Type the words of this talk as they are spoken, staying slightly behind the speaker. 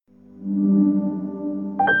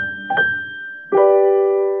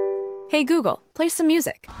Hey Google, play some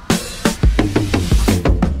music.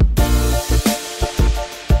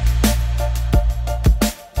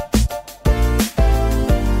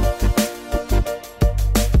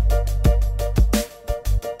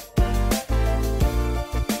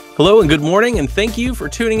 Hello and good morning, and thank you for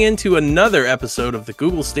tuning in to another episode of the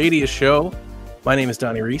Google Stadia Show. My name is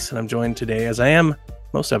Donnie Reese, and I'm joined today, as I am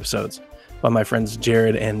most episodes, by my friends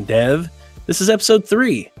Jared and Dev. This is episode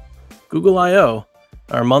 3, Google I.O.,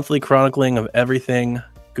 our monthly chronicling of everything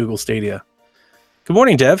Google Stadia. Good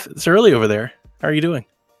morning, Dev. It's early over there. How are you doing?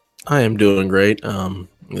 I am doing great.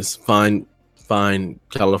 It's fine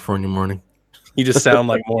California morning. You just sound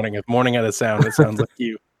like morning. If morning had a sound, it sounds like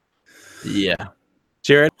you. Yeah.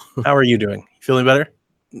 Jared, how are you doing? You feeling better?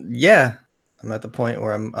 Yeah, I'm at the point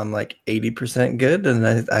where I'm like 80% good,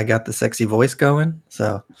 and I got the sexy voice going,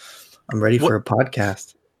 so I'm ready for a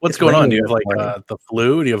podcast. What's going on? Do you have like the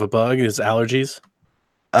flu? Do you have a bug? Is allergies?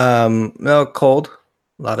 No, cold.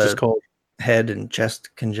 A lot Just of cold. head and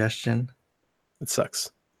chest congestion. It sucks.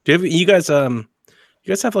 Do you guys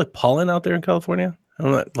have like pollen out there in California?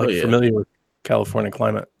 I'm not familiar with California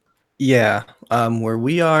climate. Yeah, where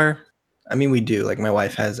we are, I mean, we do. Like, my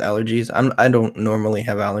wife has allergies. I don't normally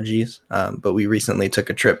have allergies, but we recently took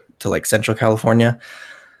a trip to like Central California,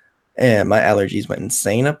 and my allergies went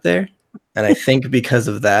insane up there. And I think because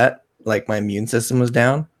of that, like, my immune system was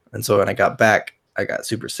down, and so when I got back, I got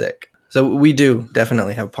super sick. So we do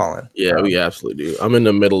definitely have pollen. Yeah, we absolutely do. I'm in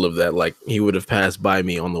the middle of that. Like, he would have passed by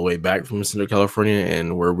me on the way back from Central California,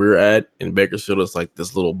 and where we're at in Bakersfield, it's like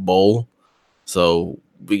this little bowl. So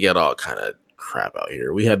we get all kind of crap out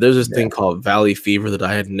here. There's this thing called Valley Fever that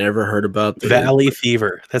I had never heard about. Valley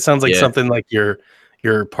Fever. That sounds like something like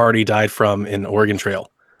your party died from in Oregon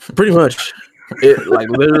Trail. Pretty much. It like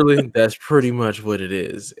literally that's pretty much what it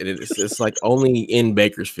is. And it's like only in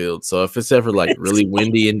Bakersfield. So if it's ever like really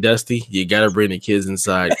windy and dusty, you gotta bring the kids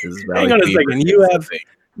inside. Hang on a second.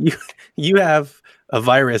 You have a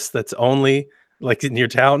virus that's only like in your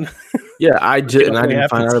town. Yeah, I didn't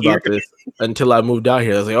find out about this until I moved out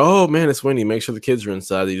here. I was like, oh man, it's windy. Make sure the kids are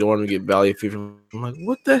inside. You don't want them to get Valley Fever. I'm like,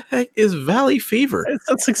 what the heck is Valley Fever? It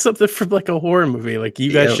sounds like something from like a horror movie. Like,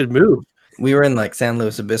 you guys should move. We were in like San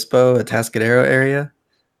Luis Obispo, Atascadero area,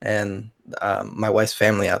 and my wife's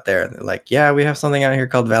family out there. And they're like, yeah, we have something out here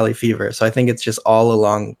called Valley Fever. So I think it's just all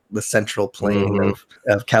along the central plain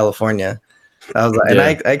of California. I was like, and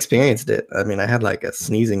I experienced it. I mean, I had like a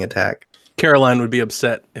sneezing attack. Caroline would be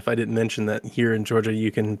upset if I didn't mention that here in Georgia,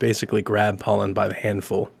 you can basically grab pollen by the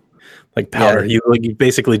handful, like powder. Yeah. You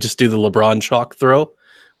basically just do the LeBron chalk throw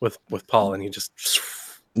with pollen. You just...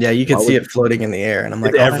 Yeah, you can see it floating in the air, and I'm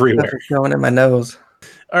like, everywhere. It's going in my nose.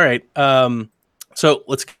 All right, so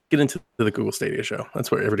let's get into the Google Stadia Show.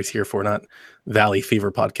 That's what everybody's here for, not Valley Fever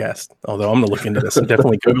podcast. Although I'm going to look into this. I'm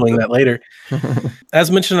definitely Googling that later. As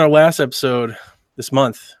mentioned in our last episode this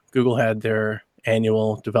month, Google had their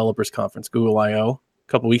annual developers conference, Google I.O.,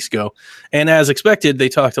 a couple weeks ago. And as expected, they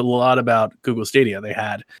talked a lot about Google Stadia. They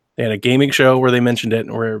had a gaming show where they mentioned it,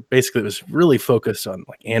 where basically it was really focused on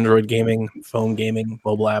like Android gaming, phone gaming,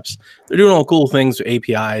 mobile apps. They're doing all cool things with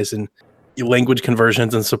APIs and language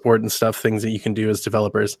conversions and support and stuff, things that you can do as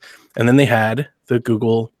developers. And then they had the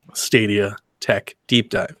Google Stadia Tech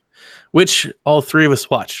Deep Dive, which all three of us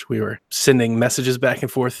watched. We were sending messages back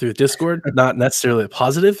and forth through Discord, not necessarily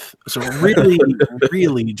positive. So really,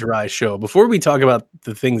 really dry show. Before we talk about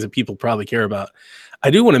the things that people probably care about,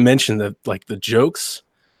 I do want to mention that like the jokes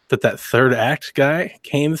that third act guy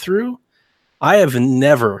came through. I have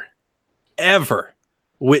never, ever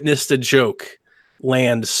witnessed a joke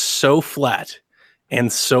land so flat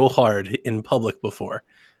and so hard in public before.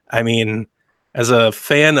 I mean, as a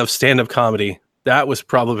fan of stand-up comedy, that was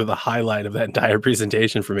probably the highlight of that entire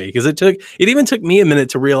presentation for me, because it even took me a minute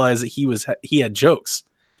to realize that he had jokes,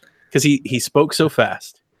 because he spoke so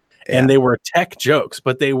fast, and they were tech jokes,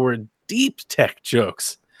 but they were deep tech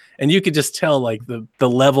jokes. And you could just tell like the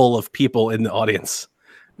level of people in the audience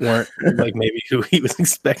weren't like maybe who he was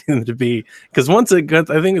expecting them to be. Because once it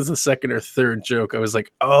got, I think it's the second or third joke, I was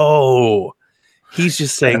like, oh, he's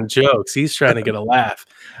just saying jokes. He's trying to get a laugh.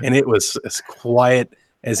 And it was as quiet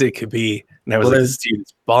as it could be. And I was like, this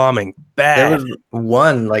dude's bombing bad. There was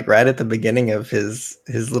one like right at the beginning of his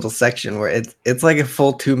little section where it's like a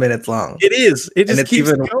full 2 minutes long. It is. It just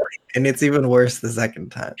keeps going. And it's even worse the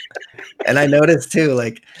second time. And I noticed too,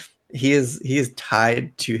 like, he is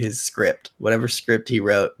tied to his script, whatever script he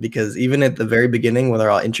wrote, because even at the very beginning when they're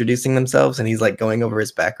all introducing themselves and he's like going over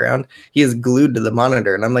his background, he is glued to the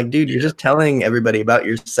monitor. And I'm like, dude, you're just telling everybody about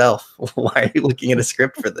yourself. Why are you looking at a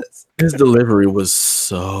script for this? His delivery was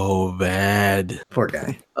so bad. Poor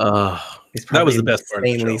guy. He's That was probably the best part of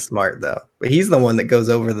the insanely show. smart though. But he's the one that goes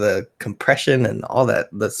over the compression and all that,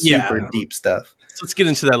 the super Yeah. deep stuff. So let's get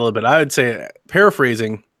into that a little bit. I would say,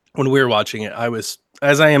 paraphrasing, when we were watching it, I was,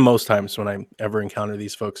 as I am most times when I ever encounter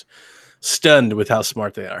these folks, stunned with how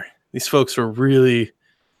smart they are. These folks are really,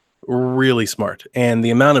 really smart. And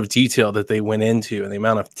the amount of detail that they went into and the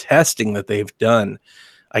amount of testing that they've done,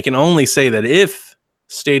 I can only say that if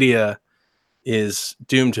Stadia is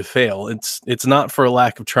doomed to fail, it's not for a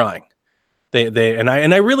lack of trying.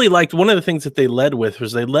 I really liked one of the things that they led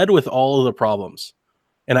with all of the problems.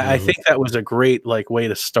 And I think that was a great way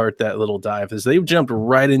to start that little dive, is they jumped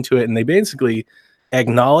right into it and they basically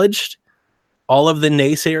acknowledged all of the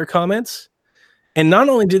naysayer comments. And not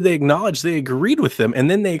only did they acknowledge, they agreed with them. And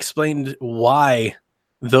then they explained why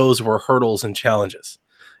those were hurdles and challenges.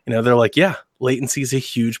 They're like, yeah, latency is a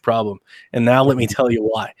huge problem. And now let me tell you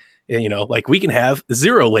why. We can have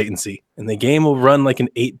 0 latency and the game will run like an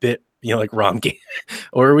 8-bit, ROM game,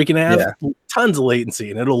 or we can have tons of latency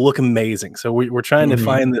and it'll look amazing. So we're trying to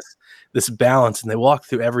find this balance, and they walk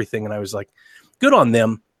through everything. And I was like, good on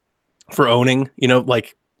them for owning,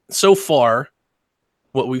 so far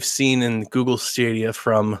what we've seen in Google Stadia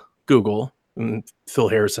from Google and Phil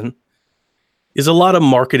Harrison is a lot of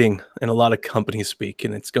marketing and a lot of company speak,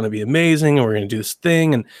 and it's going to be amazing. And we're going to do this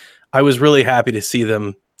thing. And I was really happy to see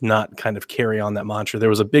them not kind of carry on that mantra. There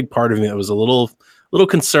was a big part of me that was a little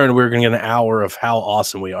concerned we were going to get an hour of how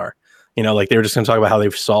awesome we are. They were just going to talk about how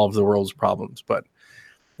they've solved the world's problems. But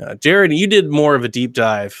Jared, you did more of a deep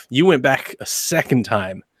dive. You went back a second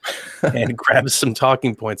time and grabbed some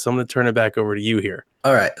talking points. So I'm going to turn it back over to you here.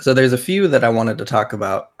 All right. So there's a few that I wanted to talk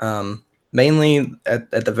about. Mainly at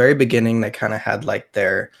the very beginning, they kind of had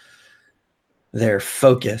their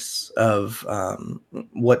focus of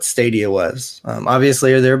what Stadia was.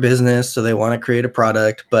 Obviously, they're a business, so they want to create a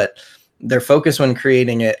product, but their focus when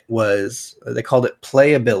creating it was, they called it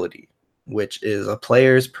playability, which is a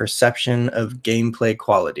player's perception of gameplay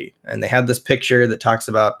quality. And they had this picture that talks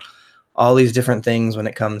about all these different things when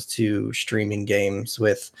it comes to streaming games,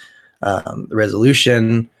 with the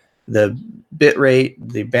resolution, the bit rate,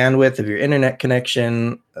 the bandwidth of your internet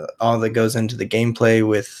connection, all that goes into the gameplay,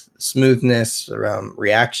 with smoothness, around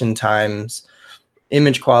reaction times,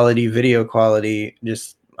 image quality, video quality,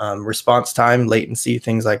 just response time, latency,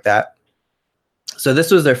 things like that. So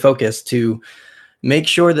this was their focus, to make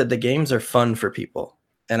sure that the games are fun for people.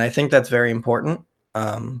 And I think that's very important,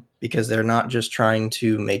 because they're not just trying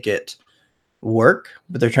to make it work,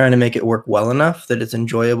 but they're trying to make it work well enough that it's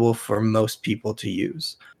enjoyable for most people to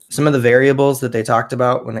use. Some of the variables that they talked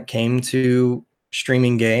about when it came to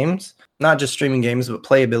streaming games, not just streaming games, but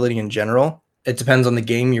playability in general, it depends on the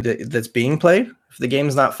game that's being played. If the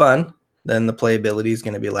game's not fun, then the playability is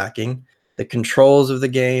going to be lacking. The controls of the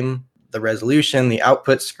game, the resolution, the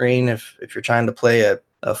output screen, if you're trying to play a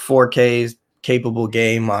 4K capable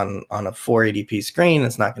game on a 480p screen,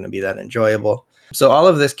 it's not going to be that enjoyable. So all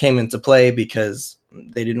of this came into play because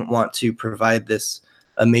they didn't want to provide this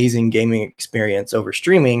amazing gaming experience over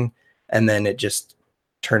streaming and then it just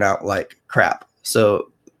turn out like crap.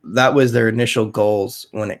 So that was their initial goals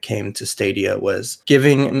when it came to Stadia, was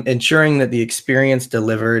ensuring that the experience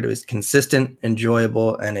delivered was consistent,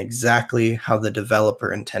 enjoyable, and exactly how the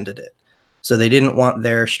developer intended it. So they didn't want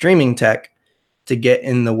their streaming tech to get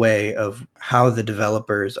in the way of how the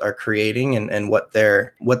developers are creating and what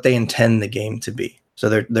they intend the game to be. So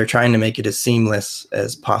they're trying to make it as seamless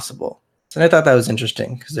as possible. And I thought that was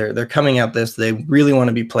interesting, because they're coming at this. They really want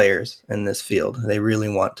to be players in this field. They really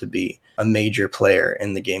want to be a major player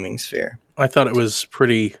in the gaming sphere. I thought it was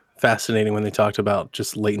pretty fascinating when they talked about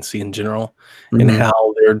just latency in general and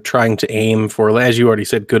how they're trying to aim for, as you already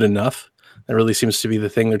said, good enough. That really seems to be the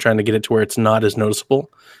thing. They're trying to get it to where it's not as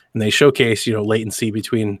noticeable. And they showcase, latency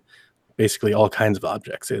between basically all kinds of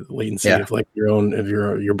objects. Latency of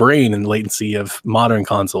your brain, and latency of modern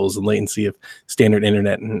consoles, and latency of standard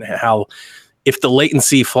internet, and how if the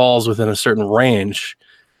latency falls within a certain range,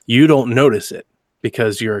 you don't notice it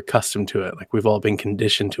because you're accustomed to it. Like, we've all been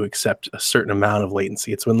conditioned to accept a certain amount of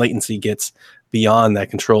latency. It's when latency gets beyond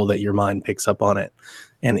that control that your mind picks up on it,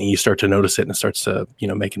 and you start to notice it, and it starts to,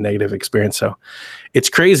 make a negative experience. So it's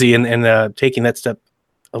crazy. And taking that step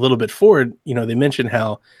a little bit forward, they mentioned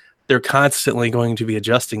how they're constantly going to be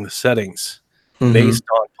adjusting the settings based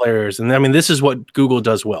on players. And I mean, this is what Google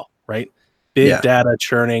does well, right? Big data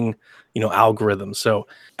churning, algorithms. So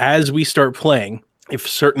as we start playing, if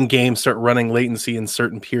certain games start running latency in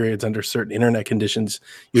certain periods under certain internet conditions,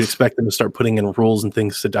 you'd expect them to start putting in rules and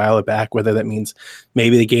things to dial it back, whether that means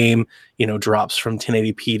maybe the game, drops from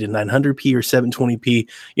 1080p to 900p or 720p,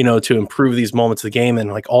 to improve these moments of the game.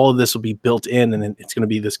 And like all of this will be built in, and it's going to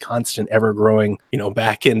be this constant ever growing,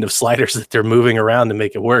 back end of sliders that they're moving around to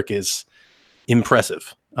make it work is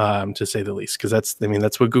impressive, to say the least. Because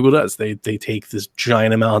that's what Google does. They take this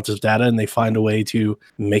giant amount of data and they find a way to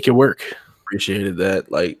make it work. Appreciated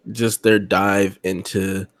that, like just their dive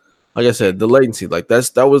into, like I said, the latency. Like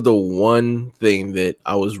that was the one thing that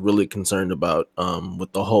I was really concerned about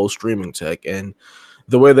with the whole streaming tech, and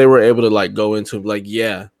the way they were able to like go into like,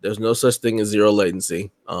 yeah, there's no such thing as zero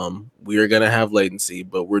latency. We are gonna have latency,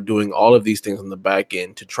 but we're doing all of these things on the back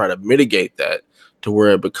end to try to mitigate that to where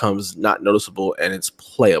it becomes not noticeable and it's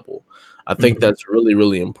playable. I think that's really,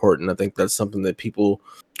 really important. I think that's something that people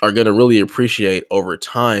are going to really appreciate over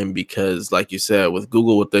time, because like you said, with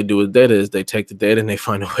Google, what they do with data is they take the data and they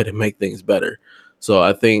find a way to make things better. So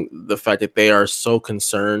I think the fact that they are so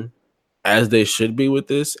concerned, as they should be, with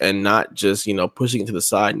this, and not just, pushing it to the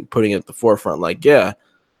side and putting it at the forefront, like, yeah,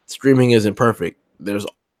 streaming isn't perfect. There's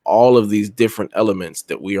all of these different elements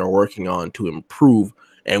that we are working on to improve,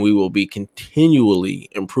 and we will be continually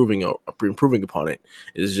improving upon it.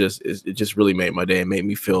 It just really made my day and made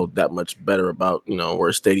me feel that much better about,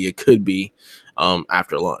 where Stadia could be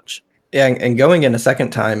after launch. Yeah, and going in a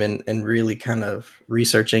second time and really kind of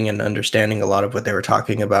researching and understanding a lot of what they were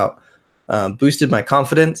talking about boosted my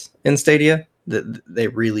confidence in Stadia, that they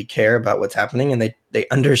really care about what's happening, and they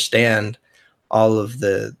understand all of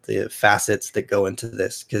the facets that go into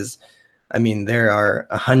this. Because, there are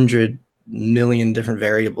 100 million different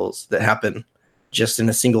variables that happen just in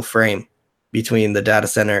a single frame between the data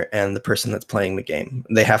center and the person that's playing the game.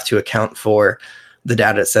 They have to account for the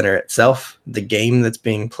data center itself, the game that's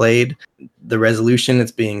being played, the resolution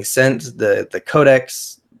that's being sent, the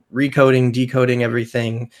codecs, recoding, decoding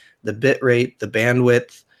everything, the bit rate, the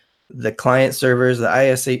bandwidth, the client servers, the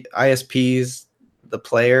ISPs, the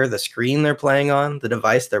player, the screen they're playing on, the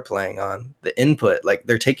device they're playing on, the input. Like,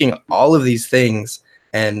 they're taking all of these things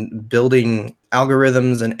and building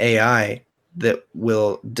algorithms and AI that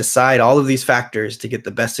will decide all of these factors to get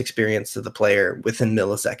the best experience to the player within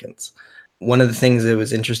milliseconds. One of the things that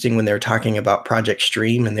was interesting when they were talking about Project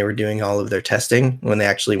Stream and they were doing all of their testing, when they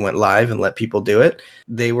actually went live and let people do it,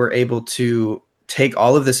 they were able to take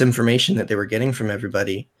all of this information that they were getting from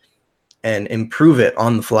everybody and improve it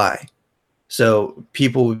on the fly. So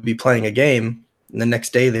people would be playing a game, and the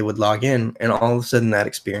next day they would log in, and all of a sudden that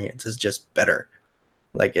experience is just better.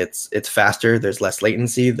 Like, it's faster, there's less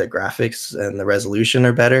latency, the graphics and the resolution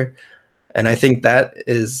are better. And I think that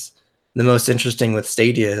is the most interesting with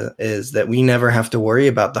Stadia, is that we never have to worry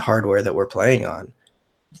about the hardware that we're playing on.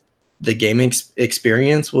 The gaming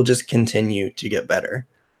experience will just continue to get better.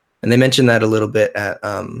 And they mentioned that a little bit at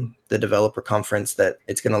the developer conference, that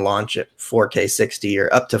it's going to launch at 4K 60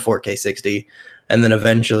 or up to 4K 60. And then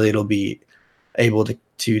eventually it'll be able to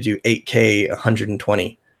do 8K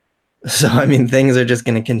 120. So, things are just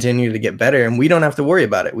going to continue to get better, and we don't have to worry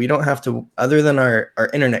about it. We don't have to, other than our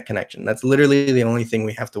internet connection. That's literally the only thing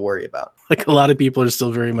we have to worry about. Like, a lot of people are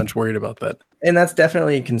still very much worried about that. And that's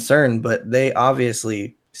definitely a concern, but they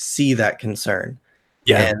obviously see that concern.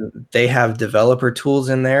 Yeah. And they have developer tools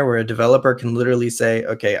in there where a developer can literally say,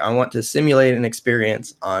 okay, I want to simulate an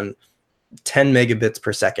experience on 10 megabits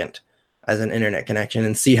per second as an internet connection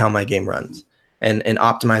and see how my game runs. And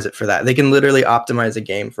optimize it for that. They can literally optimize a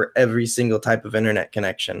game for every single type of internet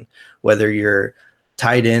connection, whether you're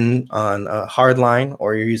tied in on a hard line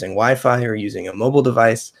or you're using Wi-Fi or using a mobile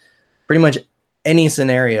device. Pretty much any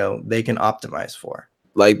scenario they can optimize for.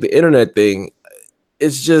 Like, the internet thing,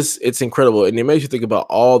 it's incredible. And it makes you think about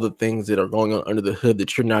all the things that are going on under the hood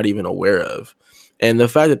that you're not even aware of. And the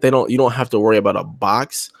fact that you don't have to worry about a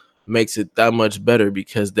box makes it that much better,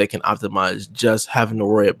 because they can optimize just having to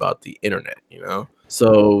worry about the internet,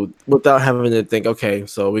 So without having to think, okay,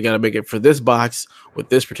 so we got to make it for this box with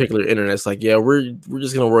this particular internet. It's like, yeah, we're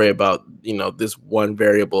just going to worry about, this one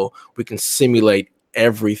variable. We can simulate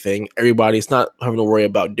everything. Everybody's not having to worry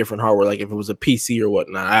about different hardware. Like, if it was a PC or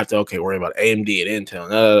whatnot, I have to, worry about AMD and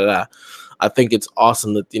Intel. I think it's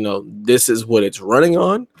awesome that, this is what it's running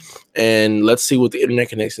on, and let's see what the internet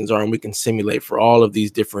connections are, and we can simulate for all of these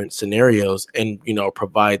different scenarios and,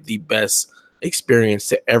 provide the best experience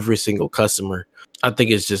to every single customer. I think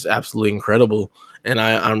it's just absolutely incredible. And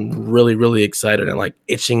I'm really, really excited and like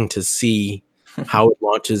itching to see how it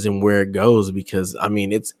launches and where it goes, because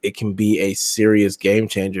it can be a serious game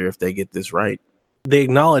changer if they get this right. They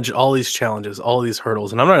acknowledge all these challenges, all these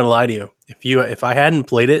hurdles. And I'm not gonna lie to you. If I hadn't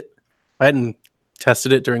played it, I hadn't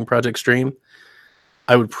tested it during Project Stream,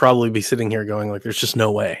 I would probably be sitting here going like, there's just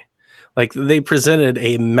no way. Like they presented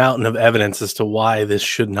a mountain of evidence as to why this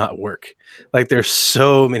should not work. Like there's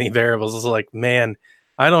so many variables. It's like, man,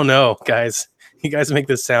 I don't know, guys. You guys make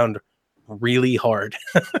this sound really hard.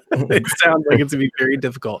 It sounds like it's to be very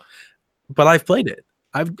difficult. But I've played it.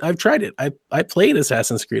 I've tried it. I played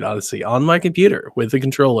Assassin's Creed Odyssey on my computer with the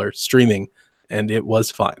controller streaming, and it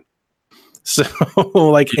was fine. So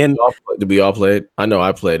like, did we all play it? I know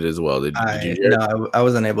I played it as well. Did you? No, I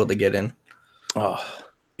wasn't able to get in. Oh,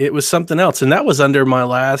 it was something else, and that was under my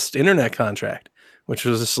last internet contract, which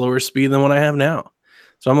was a slower speed than what I have now.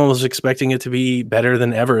 So I'm almost expecting it to be better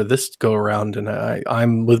than ever this go around, and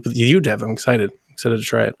I'm with you, Dev. I'm excited to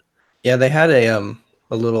try it. Yeah, they had a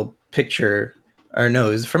little picture, or no,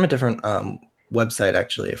 it was from a different website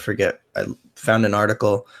actually. I forget. I found an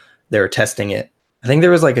article. They were testing it. I think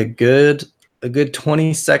there was like a good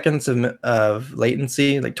 20 seconds of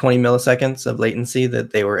latency, like 20 milliseconds of latency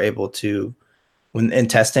that they were able to, when in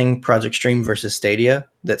testing Project Stream versus Stadia,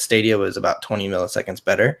 that Stadia was about 20 milliseconds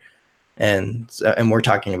better. And we're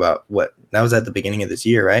talking about what, that was at the beginning of this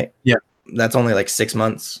year, right? Yeah. That's only like 6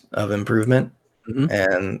 months of improvement.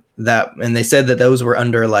 Mm-hmm. And they said that those were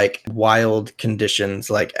under like wild conditions,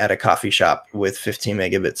 like at a coffee shop with 15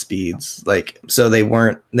 megabit speeds. Like, so they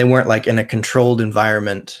weren't like in a controlled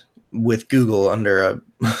environment with Google under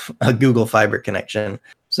a Google Fiber connection.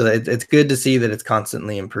 So it's good to see that it's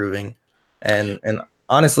constantly improving. And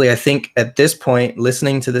honestly, I think at this point,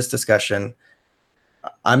 listening to this discussion,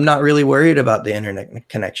 I'm not really worried about the internet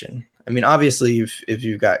connection. I mean, obviously, if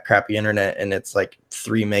you've got crappy internet and it's like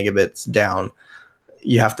 3 megabits down,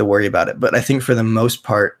 you have to worry about it. But I think for the most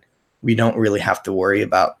part, we don't really have to worry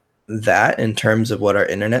about that in terms of what our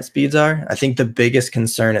internet speeds are. I think the biggest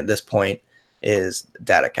concern at this point is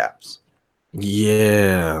data caps.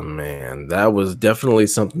 Yeah, man, that was definitely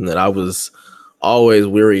something that I was always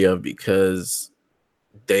weary of because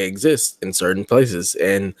they exist in certain places.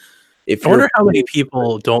 And if I wonder how many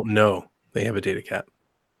people don't know they have a data cap.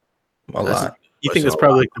 A lot. You think that's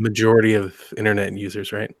probably like the majority of internet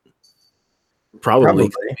users, right? Probably.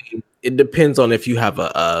 It depends on if you have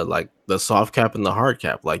a like the soft cap and the hard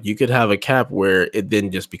cap. Like you could have a cap where it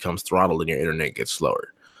then just becomes throttled and your internet gets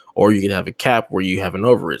slower, or you could have a cap where you have an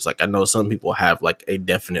overage. Like I know some people have like a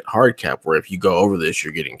definite hard cap where if you go over this,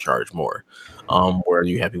 you're getting charged more. Where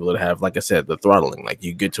you have people that have, like I said, the throttling. Like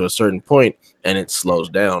you get to a certain point and it slows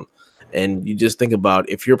down, and you just think about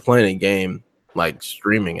if you're playing a game like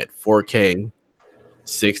streaming at 4K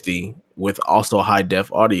 60 with also high def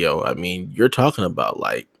audio. I mean, you're talking about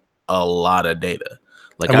like a lot of data.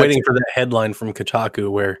 Like I'm waiting for that headline from Kotaku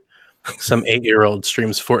where some 8-year-old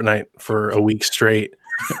streams Fortnite for a week straight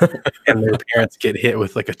and their parents get hit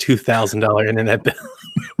with like a $2,000 internet bill.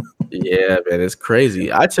 Yeah, man, it's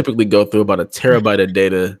crazy. I typically go through about 1 terabyte of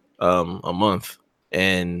data a month,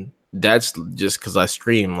 and that's just because I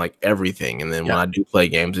stream like everything. And then when I do play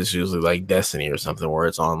games, it's usually like Destiny or something where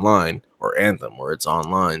it's online, or Anthem where it's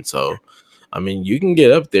online. So, I mean, you can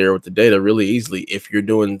get up there with the data really easily if you're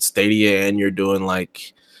doing Stadia and you're doing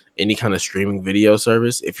like any kind of streaming video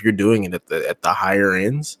service. If you're doing it at the higher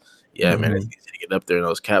ends, man, it's easy to get up there in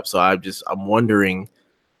those caps. So I'm wondering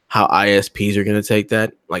how ISPs are going to take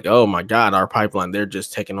that. Like, oh my God, our pipeline, they're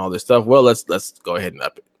just taking all this stuff. Well, let's go ahead and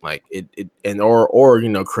up it. Like or you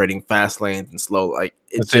know, creating fast lanes and slow. Like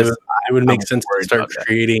it's just, it would make sense to start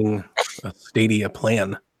creating a Stadia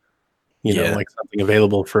plan. You know, like something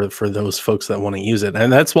available for those folks that want to use it.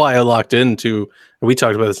 And that's why I locked into, we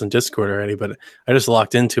talked about this in Discord already, but I just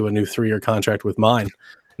locked into a new 3-year contract with mine.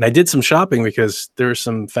 And I did some shopping because there are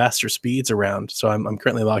some faster speeds around. So I'm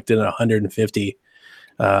currently locked in at 150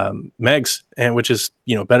 megs, and which is,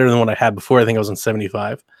 you know, better than what I had before. I think I was on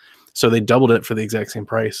 75. So they doubled it for the exact same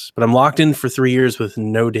price, but I'm locked in for 3 years with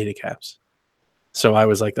no data caps. So I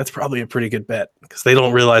was like, that's probably a pretty good bet because they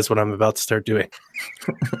don't realize what I'm about to start doing.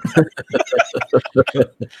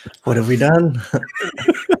 What have we done?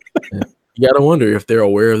 You got to wonder if they're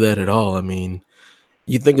aware of that at all. I mean,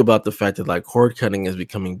 you think about the fact that like cord cutting is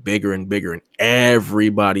becoming bigger and bigger, and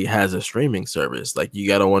everybody has a streaming service. Like you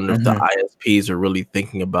got to wonder if the ISPs are really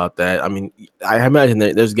thinking about that. I mean, I imagine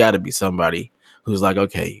there's got to be somebody who's like,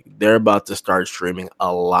 okay, they're about to start streaming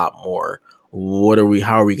a lot more.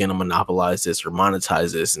 How are we going to monopolize this or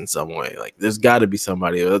monetize this in some way? Like there's got to be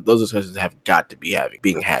somebody. Those discussions have got to be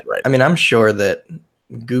being had right now. I mean, I'm sure that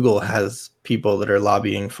Google has people that are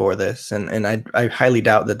lobbying for this, and I highly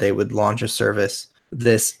doubt that they would launch a service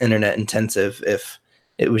this internet intensive if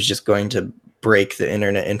it was just going to break the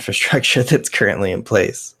internet infrastructure that's currently in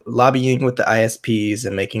place. Lobbying with the ISPs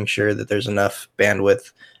and making sure that there's enough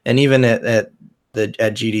bandwidth, and even at at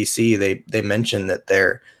GDC, they mentioned that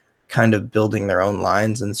they're kind of building their own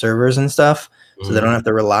lines and servers and stuff, so they don't have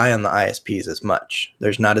to rely on the ISPs as much.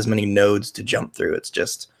 There's not as many nodes to jump through. It's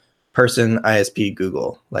just person, ISP,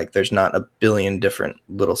 Google. Like there's not a billion different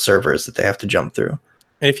little servers that they have to jump through.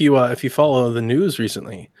 If you follow the news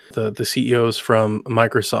recently, the CEOs from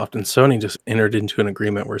Microsoft and Sony just entered into an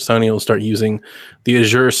agreement where Sony will start using the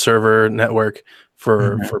Azure server network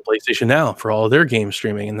for PlayStation Now for all of their game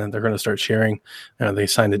streaming, and then they're going to start sharing. They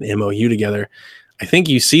signed an MOU together. I think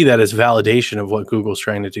you see that as validation of what Google's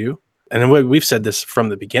trying to do. And we've said this from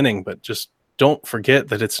the beginning, but just don't forget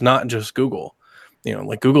that it's not just Google.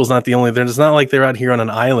 Like Google's not the only. It's not like they're out here on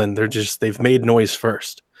an island. They've made noise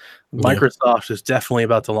first. Microsoft is definitely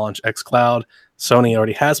about to launch xCloud. Sony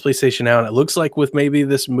already has PlayStation Now, and it looks like with maybe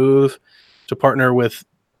this move to partner with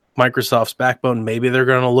Microsoft's backbone, maybe they're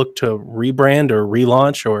going to look to rebrand or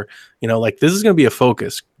relaunch, or like this is going to be a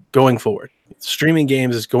focus going forward. Streaming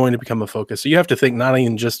games is going to become a focus. So you have to think not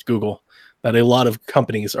even just Google, that a lot of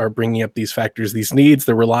companies are bringing up these factors, these needs.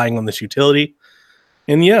 They're relying on this utility.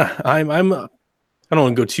 And yeah, I don't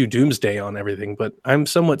want to go too doomsday on everything, but I'm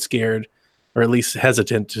somewhat scared, or at least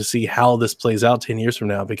hesitant, to see how this plays out 10 years from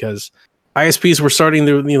now, because ISPs were starting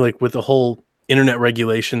to, like with the whole internet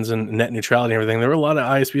regulations and net neutrality and everything, there were a lot of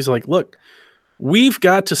ISPs like, look, we've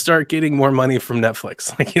got to start getting more money from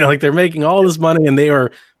Netflix. Like they're making all this money and they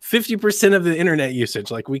are 50% of the internet usage.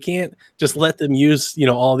 Like we can't just let them use,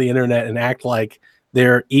 all the internet and act like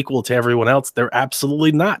they're equal to everyone else. They're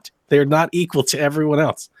absolutely not. They're not equal to everyone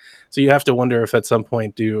else. So you have to wonder if at some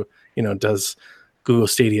point does Google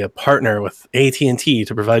Stadia partner with AT&T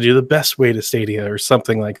to provide you the best way to Stadia or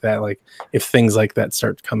something like that? Like if things like that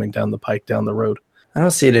start coming down the pike down the road. I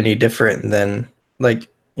don't see it any different than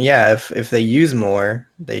if they use more,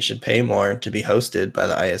 they should pay more to be hosted by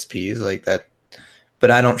the ISPs like that.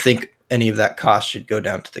 But I don't think any of that cost should go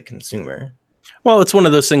down to the consumer. Well, it's one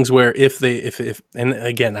of those things where if and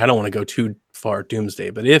again, I don't want to go too far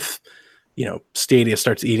doomsday, but if Stadia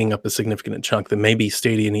starts eating up a significant chunk, then maybe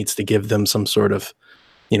Stadia needs to give them some sort of,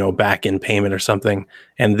 back end payment or something.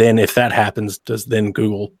 And then if that happens, does then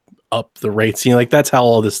Google up the rates? That's how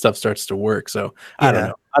all this stuff starts to work. So I don't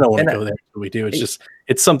know. I don't want to go there until we do.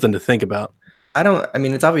 It's something to think about.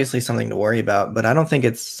 It's obviously something to worry about, but I don't think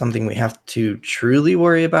it's something we have to truly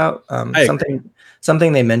worry about.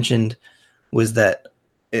 Something they mentioned was that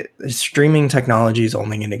streaming technology is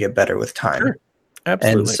only going to get better with time. Sure.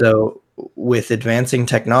 Absolutely. And so with advancing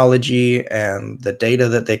technology and the data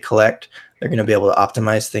that they collect, they're going to be able to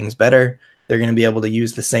optimize things better. They're going to be able to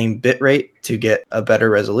use the same bit rate to get a better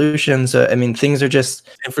resolution. So, things are just...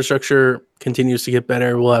 Infrastructure continues to get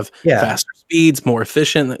better. We'll have faster speeds, more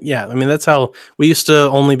efficient. Yeah, that's how we used to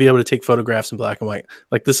only be able to take photographs in black and white.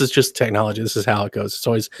 Like, this is just technology. This is how it goes. It's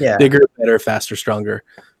always bigger, better, faster, stronger.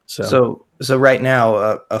 So right now,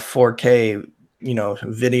 a 4K,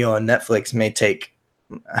 video on Netflix may take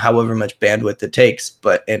however much bandwidth it takes,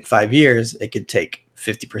 but in 5 years, it could take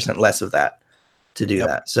 50% less of that to do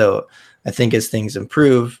that. So I think as things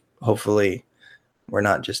improve, hopefully we're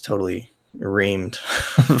not just totally reamed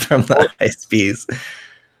from the ISPs.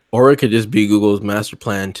 Or it could just be Google's master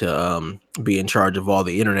plan to be in charge of all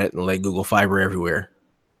the internet and lay Google Fiber everywhere.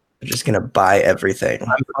 They're just going to buy everything.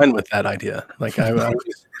 I'm fine with that idea.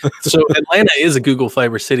 So Atlanta is a Google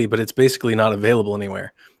Fiber city, but it's basically not available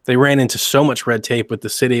anywhere. They ran into so much red tape with the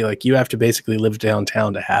city. Like you have to basically live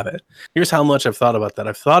downtown to have it. Here's how much I've thought about that.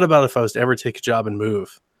 I've thought about if I was to ever take a job and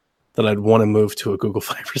move, that I'd want to move to a Google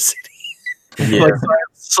Fiber city. Yeah. Like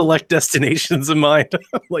select destinations in mind.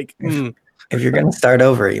 If you're going to start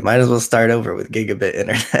over, you might as well start over with gigabit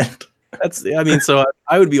internet. So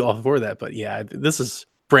I would be all for that. But yeah, this is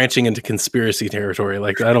branching into conspiracy territory.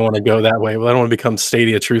 Like I don't want to go that way. Well, I don't want to become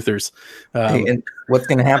Stadia truthers. And what's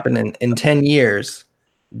going to happen in 10 years,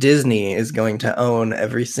 Disney is going to own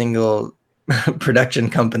every single production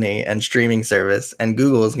company and streaming service, and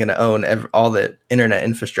Google is going to own all the internet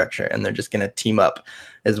infrastructure, and they're just going to team up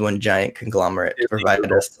as one giant conglomerate to provide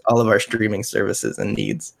us all of our streaming services and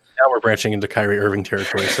needs. Now we're branching into Kyrie Irving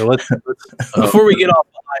territory. So let's before we get off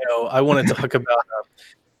Ohio, I want to talk about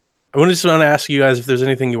I just want to ask you guys if there's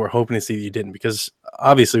anything you were hoping to see that you didn't, because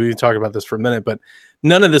obviously we talked about this for a minute, but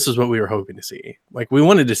none of this is what we were hoping to see. Like we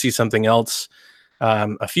wanted to see something else.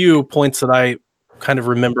 A few points that I kind of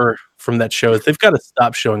remember from that show is they've got to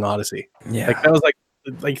stop showing Odyssey. Yeah. Like that was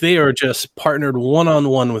like they are just partnered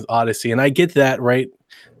one-on-one with Odyssey. And I get that, right?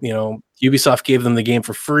 Ubisoft gave them the game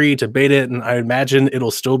for free to beta it, and I imagine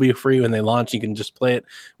it'll still be free when they launch. You can just play it,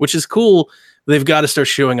 which is cool. They've got to start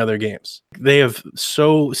showing other games. They have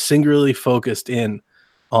so singularly focused in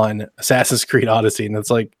on Assassin's Creed Odyssey, and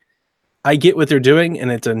it's like, I get what they're doing,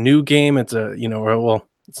 and it's a new game. It's a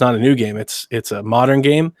it's not a new game. It's a modern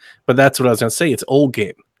game, but that's what I was gonna say. It's old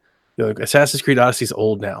game. Like Assassin's Creed Odyssey is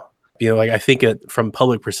old now. Like I think from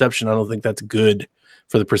public perception, I don't think that's good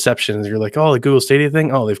for the perception. You're like, oh, the Google Stadia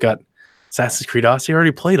thing. Oh, they've got Assassin's Creed Odyssey. I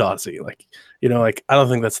already played Odyssey. Like, like I don't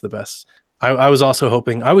think that's the best. I was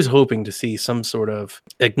hoping to see some sort of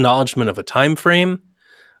acknowledgement of a time frame,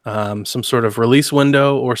 some sort of release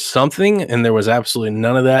window or something, and there was absolutely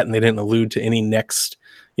none of that, and they didn't allude to any next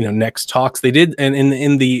talks. They did, and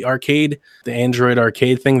in the arcade, the Android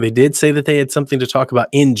arcade thing, they did say that they had something to talk about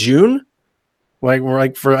in June.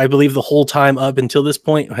 Like for I believe the whole time up until this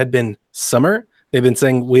point had been summer. They've been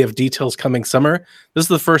saying we have details coming summer. This is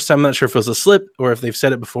the first time. I'm not sure if it was a slip or if they've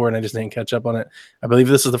said it before and I just didn't catch up on it. I believe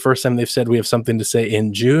this is the first time they've said we have something to say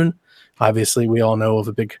in June. Obviously, we all know of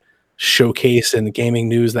a big showcase in gaming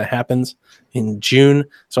news that happens in June.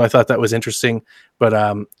 So I thought that was interesting. But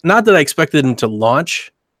not that I expected them to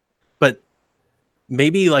launch, but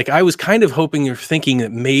maybe like I was kind of hoping or thinking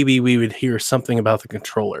that maybe we would hear something about the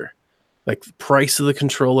controller. Like the price of the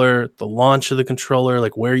controller, the launch of the controller,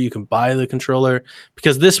 like where you can buy the controller,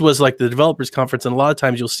 because this was like the developers conference, and a lot of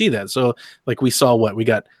times you'll see that. So like we saw we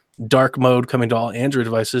got dark mode coming to all Android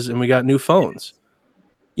devices, and we got new phones.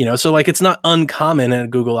 So like it's not uncommon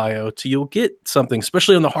at Google I/O you'll get something,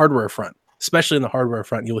 especially on the hardware front.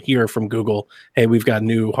 You'll hear from Google, hey, we've got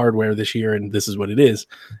new hardware this year, and this is what it is.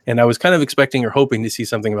 And I was kind of expecting or hoping to see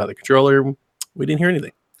something about the controller. We didn't hear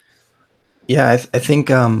anything. Yeah, I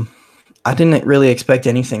think I didn't really expect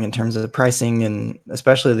anything in terms of the pricing and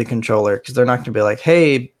especially the controller, because they're not going to be like,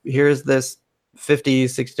 hey, here's this $50,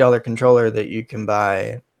 $60 controller that you can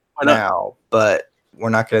buy now, but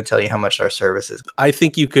we're not going to tell you how much our service is. I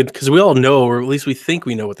think you could, because we all know, or at least we think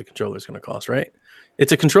we know what the controller is going to cost, right?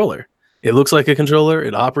 It's a controller. It looks like a controller.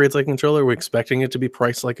 It operates like a controller. We're expecting it to be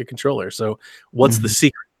priced like a controller. So what's the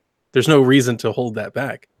secret? There's no reason to hold that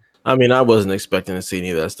back. I mean, I wasn't expecting to see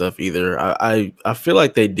any of that stuff either. I feel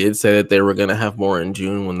like they did say that they were going to have more in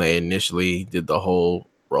June when they initially did the whole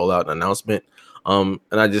rollout announcement. And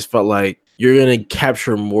I just felt like you're going to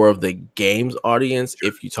capture more of the games audience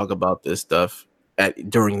if you talk about this stuff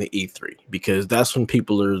during the E3, because that's when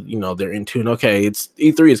people are, they're in tune. Okay, it's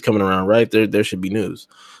E3 is coming around, right? There should be news.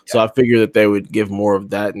 Yeah. So I figured that they would give more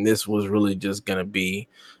of that, and this was really just going to be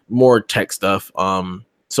more tech stuff.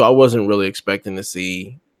 So I wasn't really expecting to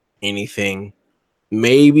see anything,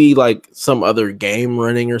 maybe like some other game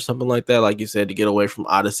running or something like that, like you said, to get away from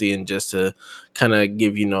Odyssey and just to kind of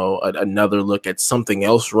give another look at something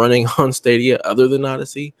else running on Stadia other than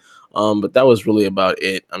Odyssey. But that was really about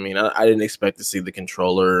it. I mean, I didn't expect to see the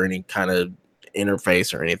controller or any kind of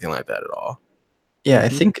interface or anything like that at all. Yeah, I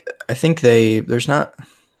think there's not,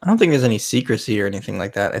 I don't think there's any secrecy or anything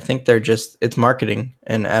like that. I think it's marketing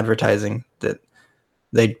and advertising that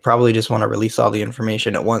they probably just want to release all the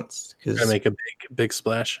information at once, because make a big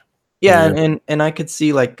splash. Yeah, and I could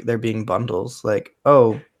see like there being bundles, like,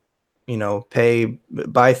 oh,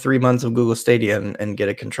 buy 3 months of Google Stadia and get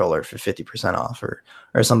a controller for 50% off or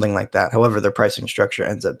something like that. However, their pricing structure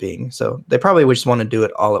ends up being. So they probably would just want to do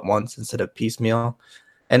it all at once instead of piecemeal.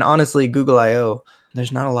 And honestly, Google I/O,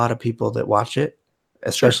 there's not a lot of people that watch it,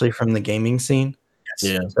 especially from the gaming scene.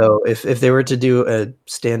 Yes. Yeah. So if they were to do a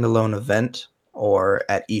standalone event or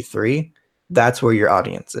at E3, that's where your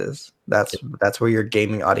audience is. That's where your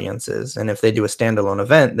gaming audience is. And if they do a standalone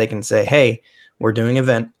event, they can say, hey, we're doing an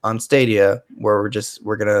event on Stadia where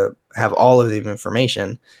we're gonna have all of the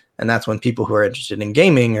information, and that's when people who are interested in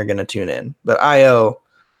gaming are gonna tune in. But I/O,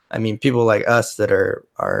 I mean, people like us that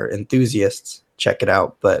are enthusiasts check it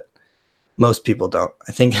out, but most people don't.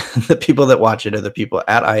 I think the people that watch it are the people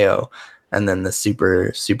at I/O, and then the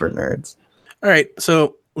super nerds. All right,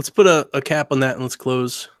 so let's put a cap on that and let's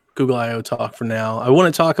close Google I/O talk for now. I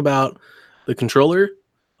want to talk about the controller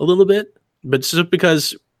a little bit, but just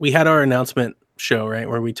because we had our announcement show, right,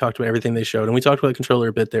 where we talked about everything they showed, and we talked about the controller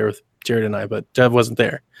a bit there with Jared and I, but Dev wasn't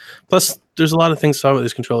there. Plus, there's a lot of things to talk about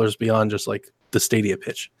these controllers beyond just like the Stadia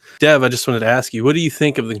pitch. Dev, I just wanted to ask you, what do you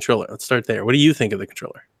think of the controller? Let's start there. What do you think of the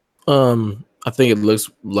controller? I think it looks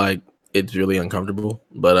like it's really uncomfortable,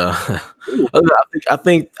 but I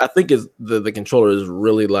think it's the controller is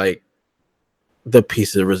really like the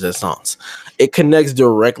piece of resistance. It connects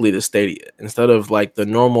directly to Stadia instead of like the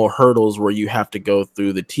normal hurdles where you have to go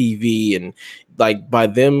through the TV, and like by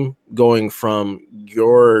them going from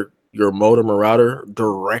your modem or router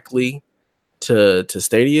directly to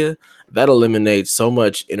Stadia, that eliminates so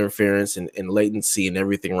much interference and latency and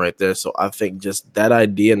everything right there. So I think just that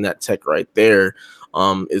idea and that tech right there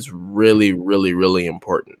is really, really, really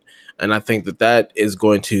important. And I think that is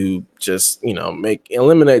going to just,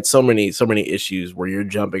 eliminate so many issues where you're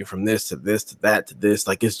jumping from this to this to that to this.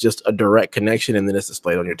 Like, it's just a direct connection, and then it's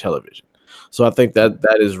displayed on your television. So I think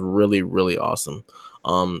that is really, really awesome.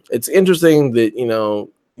 It's interesting that,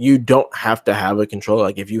 you don't have to have a controller.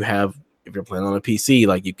 Like, if you're playing on a PC,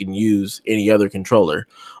 like, you can use any other controller.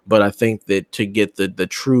 But I think that to get the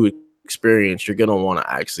true experience, you're gonna want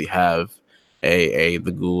to actually have the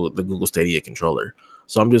Google Stadia controller.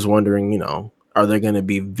 So I'm just wondering, are there going to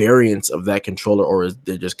be variants of that controller, or is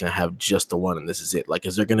they just going to have just the one and this is it? Like,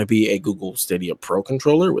 is there going to be a Google Stadia Pro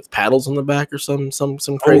controller with paddles on the back or some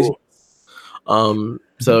crazy?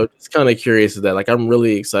 So it's kind of curious of that. Like, I'm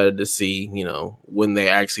really excited to see, when they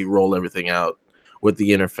actually roll everything out with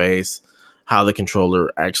the interface, how the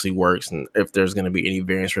controller actually works, and if there's going to be any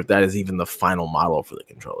variants, or if that is even the final model for the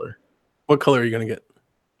controller. What color are you going to get?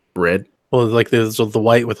 Red. Well, like the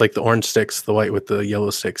white with like the orange sticks, the white with the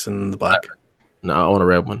yellow sticks, and the black. No, I want a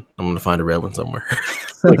red one. I'm going to find a red one somewhere.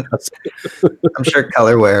 I'm sure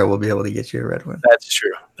Colorware will be able to get you a red one.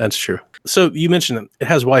 That's true. So you mentioned it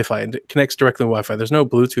has Wi-Fi and it connects directly to Wi-Fi. There's no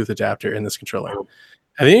Bluetooth adapter in this controller.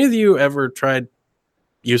 Have any of you ever tried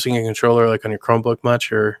using a controller like on your Chromebook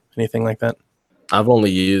much or anything like that? I've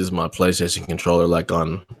only used my PlayStation controller like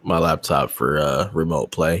on my laptop for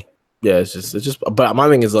remote play. Yeah, it's just. But my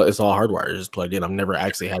thing is, it's all hardwired. It's just plugged in. I've never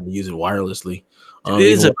actually had to use it wirelessly. It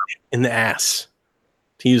is in the ass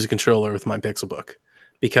to use a controller with my Pixelbook,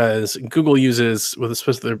 because Google uses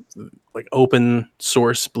especially like open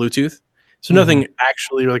source Bluetooth, so nothing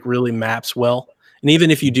actually like really maps well. And even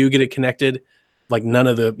if you do get it connected, like none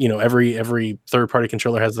of the every third party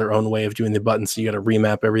controller has their own way of doing the buttons, so you got to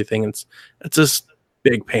remap everything. It's just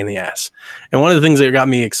big pain in the ass. And one of the things that got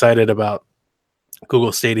me excited about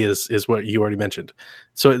Google Stadia is what you already mentioned.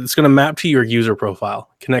 So it's going to map to your user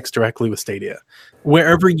profile, connects directly with Stadia.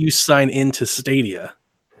 Wherever you sign into Stadia,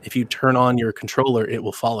 if you turn on your controller, it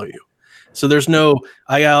will follow you. So there's no,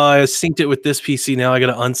 I synced it with this PC, now I got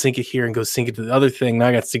to unsync it here and go sync it to the other thing. Now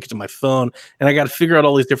I got to sync it to my phone, and I got to figure out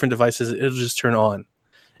all these different devices. It'll just turn on.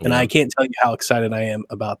 And I can't tell you how excited I am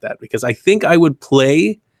about that, because I think I would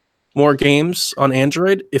play more games on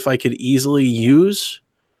Android if I could easily use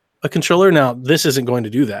a controller. Now, this isn't going to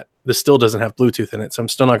do that. This still doesn't have Bluetooth in it, so I'm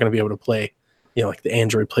still not going to be able to play, like the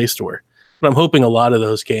Android Play Store. But I'm hoping a lot of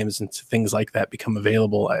those games and things like that become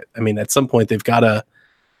available. I mean, at some point they've got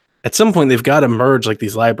to merge like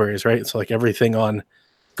these libraries, right? So like everything on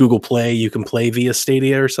Google Play you can play via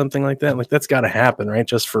Stadia or something like that. Like, that's got to happen, right?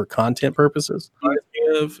 Just for content purposes.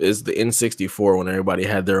 Is the N64, when everybody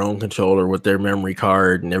had their own controller with their memory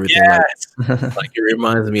card and everything. Yes. Like it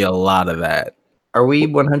reminds me a lot of that. Are we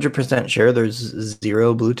 100% sure there's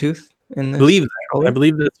zero Bluetooth in this? I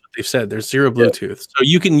believe that's what they've said. There's zero Bluetooth. So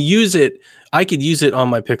you can use it. I could use it on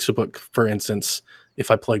my Pixelbook, for instance,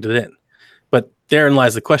 if I plugged it in. But therein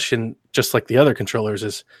lies the question, just like the other controllers,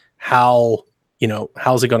 is how's it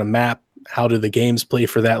going to map? How do the games play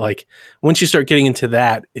for that? Like, once you start getting into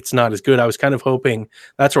that, it's not as good. I was kind of hoping,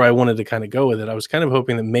 that's where I wanted to kind of go with it. I was kind of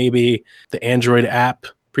hoping that maybe the Android app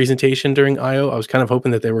presentation during I/O, I was kind of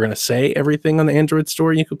hoping that they were going to say everything on the Android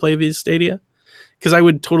store you could play via Stadia, because I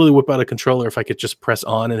would totally whip out a controller if I could just press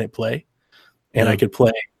on and hit play, and I could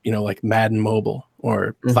play, like Madden Mobile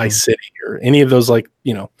or Vice City or any of those, like,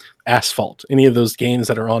 Asphalt, any of those games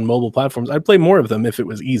that are on mobile platforms. I'd play more of them if it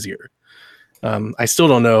was easier. I still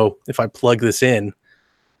don't know if I plug this in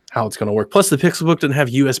how it's going to work. Plus, the Pixelbook doesn't have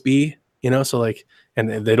USB, so like,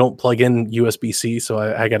 and they don't plug in USB-C, so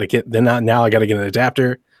I got to get, now I got to get an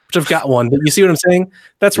adapter, which I've got one. But you see what I'm saying?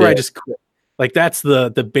 That's where I just quit. Like, that's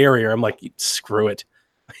the barrier. I'm like, screw it.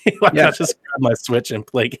 I'll just grab my Switch and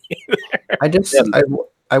play games.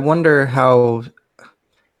 I wonder how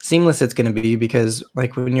seamless it's going to be, because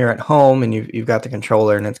like when you're at home and you've got the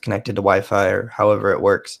controller and it's connected to Wi-Fi or however it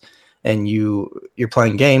works, and you're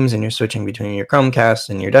playing games and you're switching between your Chromecast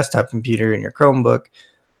and your desktop computer and your Chromebook.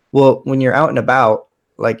 Well, when you're out and about,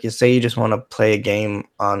 like you say you just want to play a game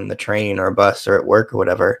on the train or a bus or at work or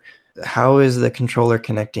whatever, how is the controller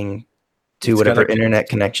connecting to whatever internet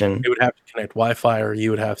connection? It would have to connect Wi-Fi, or you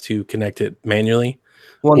would have to connect it manually.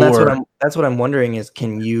 Well, that's what I'm wondering is,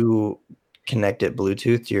 can you connect it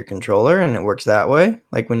Bluetooth to your controller and it works that way,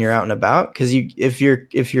 like when you're out and about? Because if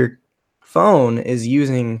your phone is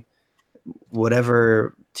using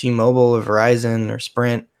whatever T-Mobile or Verizon or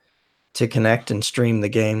Sprint to connect and stream the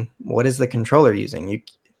game, what is the controller using?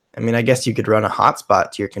 I guess you could run a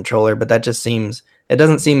hotspot to your controller, but that just it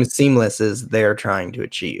doesn't seem as seamless as they're trying to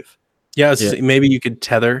achieve. Maybe you could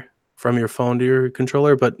tether from your phone to your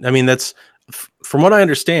controller, but that's from what I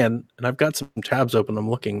understand, and I've got some tabs open, I'm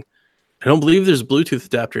looking. I don't believe there's a Bluetooth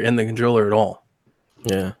adapter in the controller at all.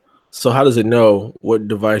 Yeah. So how does it know what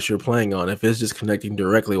device you're playing on? If it's just connecting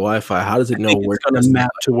directly Wi-Fi, how does it know where it's going to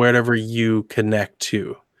map to wherever you connect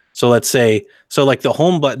to? So let's say, like the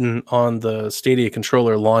home button on the Stadia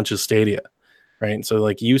controller launches Stadia, right? So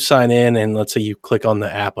like you sign in and let's say you click on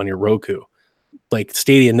the app on your Roku. Like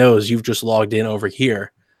Stadia knows you've just logged in over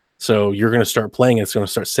here. So you're going to start playing. It's going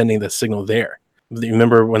to start sending the signal there. You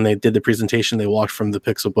remember when they did the presentation, they walked from the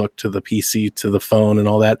Pixelbook to the PC to the phone and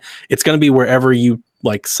all that. It's going to be wherever you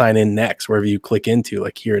like sign in next, wherever you click into,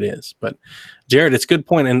 like here it is. But Jared, it's a good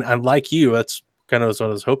point. And I like you, that's kind of what I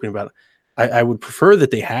was hoping about. I would prefer that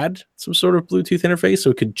they had some sort of Bluetooth interface so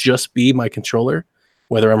it could just be my controller,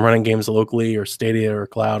 whether I'm running games locally or Stadia or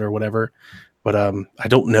cloud or whatever. But I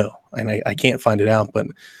don't know. And I can't find it out, but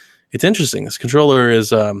it's interesting. This controller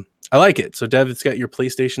is, I like it. So Dev, it's got your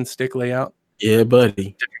PlayStation stick layout. Yeah,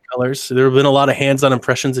 buddy. Different colors. So there have been a lot of hands-on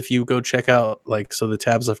impressions. If you go check out, like, so the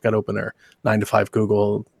tabs I've got open are 9 to 5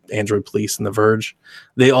 Google, Android Police, and The Verge.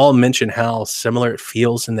 They all mention how similar it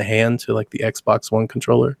feels in the hand to like the Xbox One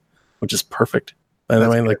controller, which is perfect. By the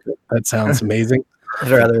way, like that sounds amazing.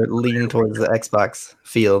 I'd rather lean towards the Xbox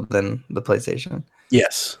feel than the PlayStation.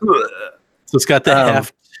 Yes. So it's got the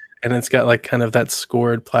heft, and it's got like kind of that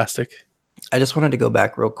scored plastic. I just wanted to go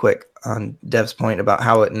back real quick on Dev's point about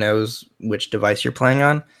how it knows which device you're playing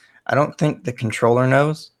on. I don't think the controller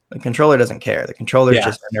knows. The controller doesn't care. The controller is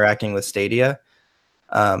just interacting with Stadia.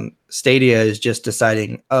 Stadia is just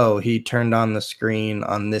deciding, oh, he turned on the screen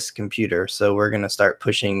on this computer, so we're going to start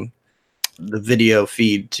pushing the video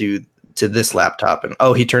feed to this laptop. And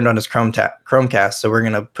oh, he turned on his Chromecast, so we're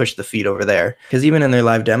going to push the feed over there. Because even in their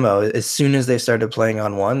live demo, as soon as they started playing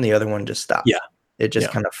on one, the other one just stopped. Yeah. It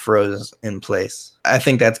just kind of froze in place. I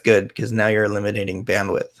think that's good because now you're eliminating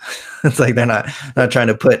bandwidth. It's like they're not trying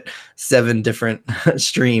to put 7 different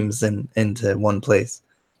streams into one place.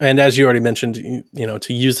 And as you already mentioned, you know,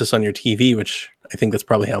 to use this on your TV, which I think that's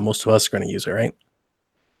probably how most of us are going to use it, right?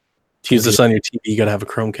 To use this on your TV, you got to have a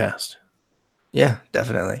Chromecast. Yeah,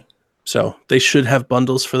 definitely. So they should have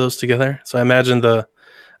bundles for those together. So I imagine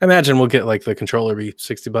we'll get like the controller be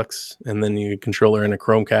 $60, and then your controller and a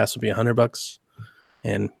Chromecast will be $100.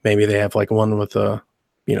 And maybe they have like one with a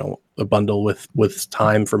bundle with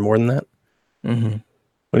time for more than that. Mm-hmm.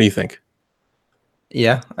 What do you think?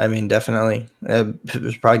 Yeah, I mean, definitely. It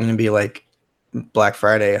was probably going to be like Black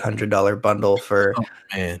Friday, $100 bundle for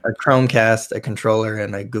a Chromecast, a controller,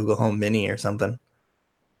 and a Google Home Mini or something.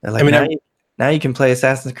 And like, I mean, now you can play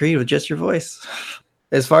Assassin's Creed with just your voice.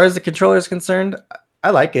 As far as the controller is concerned, I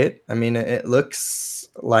like it. I mean, it looks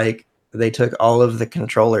like they took all of the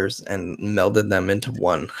controllers and melded them into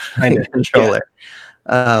one controller.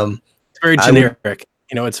 Yeah. It's very generic.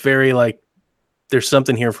 It's very like there's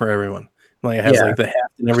something here for everyone. Like it has like the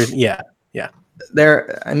heft and everything. Yeah.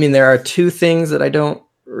 There are 2 things that I don't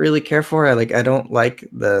really care for. I don't like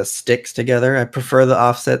the sticks together. I prefer the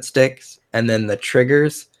offset sticks, and then the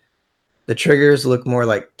triggers. The triggers look more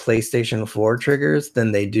like PlayStation 4 triggers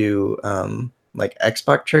than they do like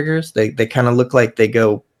Xbox triggers. They kind of look like they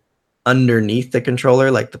go underneath the controller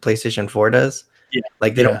like the PlayStation 4 does. Yeah.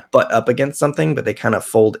 Like they don't butt up against something, but they kind of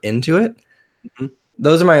fold into it. Mm-hmm.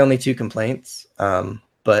 Those are my only 2 complaints.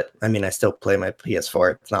 But I mean, I still play my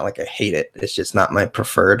PS4. It's not like I hate it. It's just not my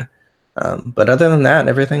preferred. But other than that,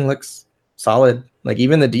 everything looks solid. Like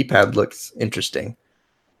even the D-pad looks interesting.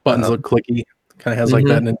 Buttons look clicky. Kind of has like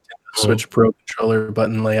that Nintendo Switch Pro controller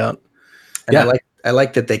button layout. And I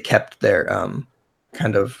like that they kept their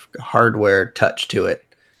kind of hardware touch to it,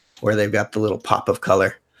 where they've got the little pop of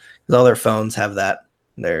color. Because all their phones have that.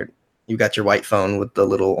 You've got your white phone with the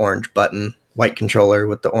little orange button, white controller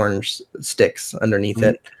with the orange sticks underneath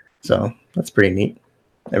it. So that's pretty neat.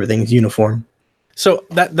 Everything's uniform. So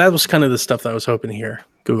that was kind of the stuff that I was hoping to hear.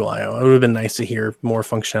 Google I/O. It would have been nice to hear more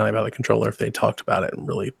functionality about the controller if they talked about it and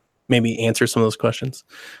really maybe answer some of those questions.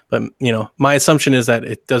 But my assumption is that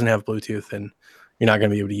it doesn't have Bluetooth, and you're not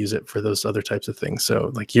going to be able to use it for those other types of things.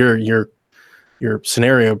 So like your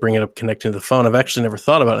scenario, bring it up, connecting to the phone. I've actually never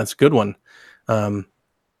thought about it. It's a good one.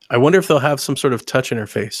 I wonder if they'll have some sort of touch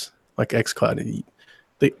interface like xCloud.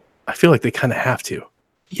 I feel like they kind of have to.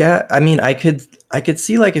 Yeah, I mean, I could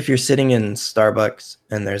see like if you're sitting in Starbucks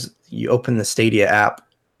and you open the Stadia app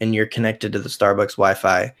and you're connected to the Starbucks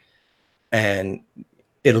Wi-Fi, and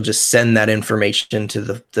it'll just send that information to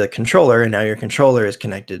the controller, and now your controller is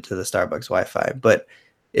connected to the Starbucks Wi-Fi. But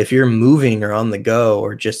if you're moving or on the go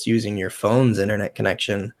or just using your phone's internet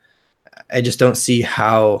connection, I just don't see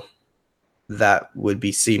how that would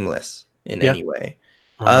be seamless in any way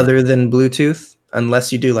other than Bluetooth,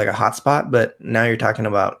 unless you do like a hotspot. But now you're talking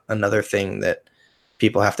about another thing that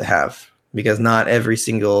people have to have. because not every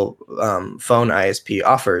single phone ISP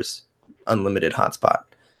offers unlimited hotspot.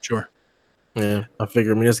 Sure. Yeah, I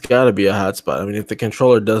figure. I mean, it's got to be a hotspot. I mean, if the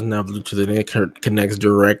controller doesn't have Bluetooth and it connects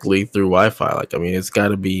directly through Wi-Fi, like, I mean, it's got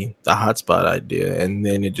to be the hotspot idea, and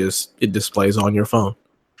then it displays on your phone.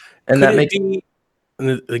 And Could that it makes be,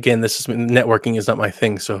 and again, this is networking is not my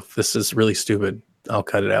thing, so if this is really stupid, I'll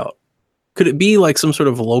cut it out. Could it be like some sort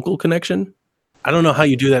of local connection? I don't know how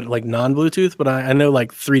you do that, like non-Bluetooth, but I know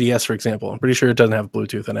like 3DS, for example. I'm pretty sure it doesn't have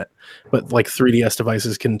Bluetooth in it, but like 3DS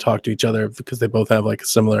devices can talk to each other because they both have like a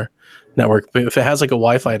similar network. But if it has like a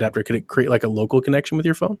Wi-Fi adapter, could it create like a local connection with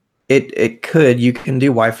your phone? it could. You can do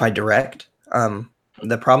Wi-Fi direct.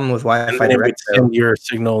 The problem with And Wi-Fi then it would direct, though, send your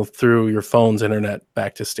signal through your phone's internet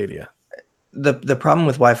back to Stadia. the problem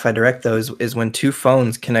with Wi-Fi direct though is when two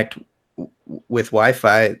phones connect with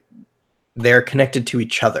Wi-Fi, they're connected to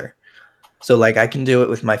each other. So like I can do it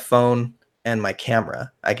with my phone and my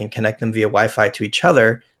camera. I can connect them via Wi-Fi to each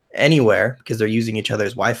other anywhere because they're using each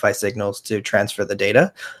other's Wi-Fi signals to transfer the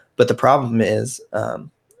data. But the problem is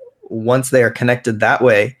once they are connected that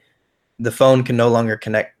way, the phone can no longer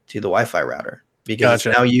connect to the Wi-Fi router because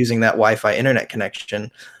it's now using that Wi-Fi internet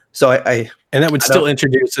connection. So and that would still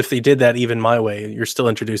introduce, if they did that even my way, you're still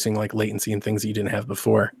introducing like latency and things that you didn't have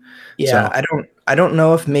before. Yeah, so I don't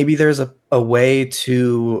know if maybe there's a way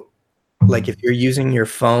to, like, if you're using your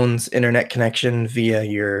phone's internet connection via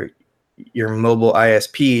your mobile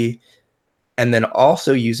ISP and then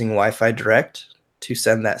also using Wi-Fi direct to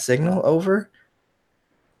send that signal over.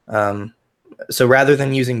 So rather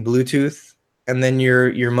than using Bluetooth and then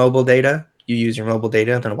your mobile data, you use your mobile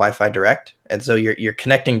data and then Wi-Fi direct. And so you're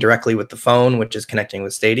connecting directly with the phone, which is connecting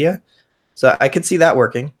with Stadia. So I could see that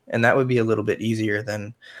working, and that would be a little bit easier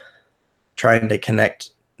than trying to connect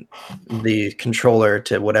the controller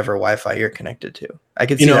to whatever Wi-Fi you're connected to. I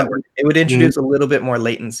could see that working. It would introduce a little bit more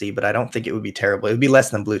latency, but I don't think it would be terrible. It would be less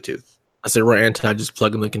than Bluetooth. I said, we're anti just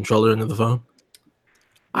plugging the controller into the phone.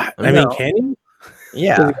 I mean, can you?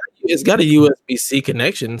 Yeah. It's got a USB-C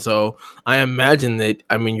connection, so I imagine that,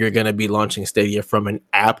 I mean, you're going to be launching Stadia from an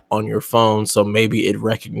app on your phone, so maybe it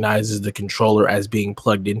recognizes the controller as being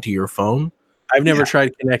plugged into your phone. I've never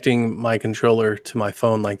tried connecting my controller to my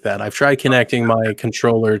phone like that. I've tried connecting my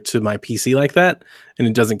controller to my PC like that, and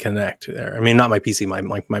it doesn't connect there. I mean, not my PC,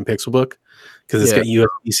 my Pixelbook, because it's got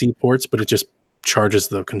USB-C ports, but it just charges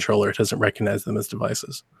the controller. It doesn't recognize them as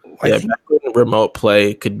devices. Yeah, back when Remote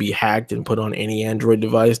Play could be hacked and put on any Android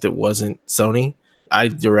device that wasn't Sony, I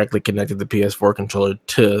directly connected the PS4 controller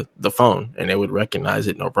to the phone, and it would recognize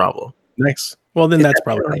it, no problem. Nice. Well, then that's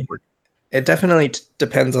probably work. It definitely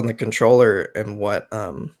depends on the controller and what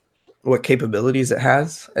capabilities it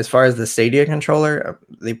has. As far as the Stadia controller,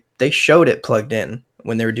 they showed it plugged in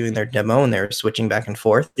when they were doing their demo and they were switching back and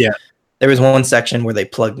forth. Yeah, there was one section where they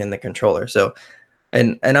plugged in the controller. So,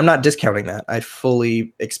 and I'm not discounting that. I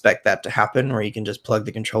fully expect that to happen, where you can just plug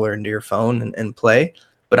the controller into your phone and play.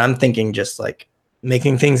 But I'm thinking just like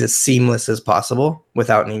making things as seamless as possible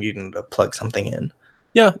without needing to plug something in.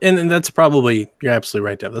 Yeah, and that's probably, you're absolutely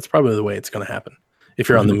right, Dev. That's probably the way it's going to happen. If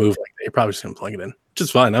you're on the move like that, you're probably just going to plug it in, which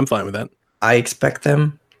is fine. I'm fine with that. I expect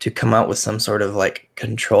them to come out with some sort of like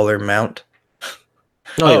controller mount.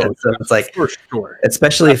 Oh, so it's like, for sure.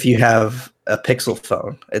 Especially if you have a Pixel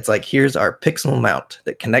phone. It's like, here's our Pixel mount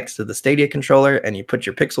that connects to the Stadia controller, and you put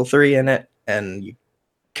your Pixel 3 in it, and you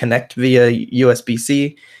connect via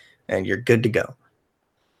USB-C, and you're good to go.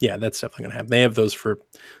 Yeah, that's definitely going to happen. They have those for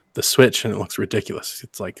the Switch, and it looks ridiculous.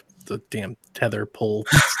 It's like the damn tether pull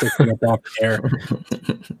sticking up off the air.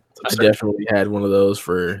 I definitely had one of those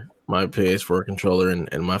for my PS4 controller and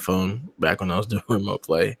my phone back when I was doing Remote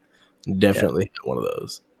Play. Definitely had one of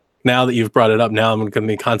those. Now that you've brought it up, now I'm going to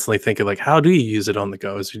be constantly thinking, like, how do you use it on the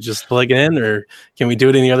go? Is it just plug in, or can we do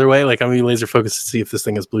it any other way? Like, I'm going to be laser focused to see if this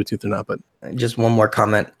thing is Bluetooth or not. But just one more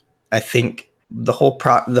comment. I think the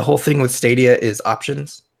whole thing with Stadia is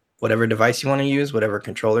options. Whatever device you want to use, whatever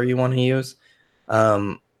controller you want to use.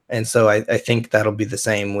 And so I think that'll be the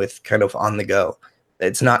same with kind of on the go.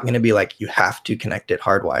 It's not going to be like you have to connect it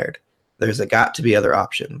hardwired. There's got to be other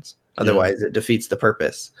options. Otherwise, it defeats the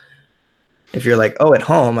purpose. If you're like, oh, at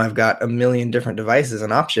home, I've got a million different devices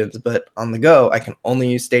and options, but on the go, I can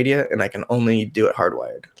only use Stadia and I can only do it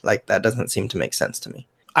hardwired. Like, that doesn't seem to make sense to me.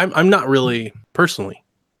 I'm not really, personally,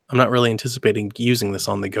 I'm not really anticipating using this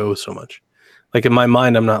on the go so much. Like, in my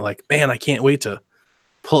mind, I'm not like, man, I can't wait to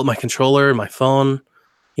pull up my controller, my phone,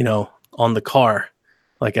 on the car.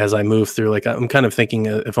 Like, as I move through, like, I'm kind of thinking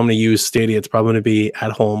if I'm going to use Stadia, it's probably going to be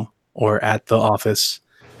at home or at the office,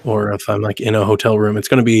 or if I'm like in a hotel room, it's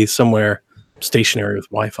going to be somewhere stationary with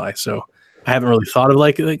Wi-Fi. So I haven't really thought of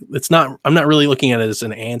like it's not, I'm not really looking at it as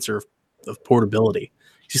an answer of portability.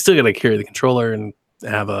 You still got to carry the controller and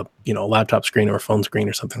have a laptop screen or a phone screen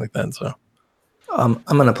or something like that. So I'm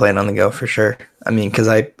gonna play it on the go for sure. I mean, because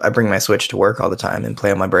I bring my Switch to work all the time and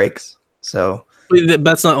play on my breaks. So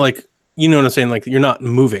that's not like, you know what I'm saying? Like, you're not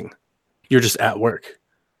moving, you're just at work.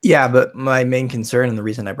 yeah, but my main concern and the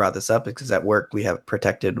reason I brought this up is because at work we have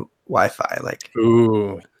protected Wi-Fi. Like,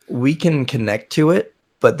 Ooh, we can connect to it,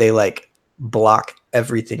 but they like block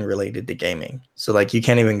everything related to gaming. So like you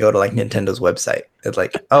can't even go to like Nintendo's website. It's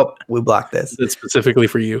like, oh, we blocked this. it's specifically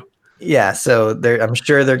for you. Yeah, so I'm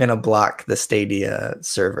sure they're gonna block the Stadia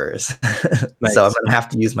servers. Nice. So I'm gonna have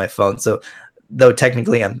to use my phone. So though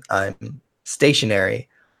technically I'm stationary,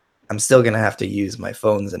 I'm still gonna have to use my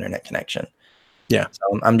phone's internet connection. Yeah.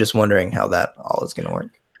 So I'm just wondering how that all is gonna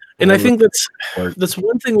work. And I think that's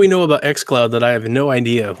one thing we know about xCloud that I have no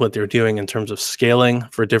idea what they're doing in terms of scaling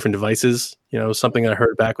for different devices. Something I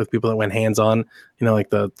heard back with people that went hands-on,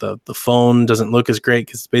 like the phone doesn't look as great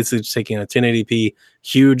because it's basically just taking a 1080p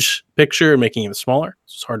huge picture and making it smaller.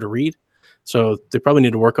 It's hard to read. So they probably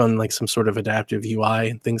need to work on like some sort of adaptive UI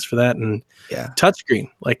and things for that. And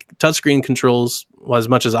touchscreen controls, well, as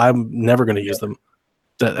much as I'm never going to use them,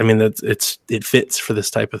 it fits for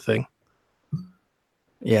this type of thing.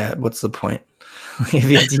 Yeah, what's the point? If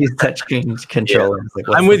you have to use touchscreen controllers, like,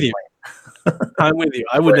 I'm with you. I'm with you.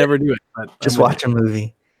 I would never do it. But just watch a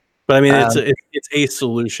movie. But I mean, it's a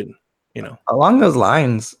solution. Along those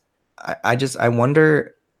lines, I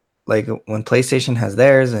wonder, like when PlayStation has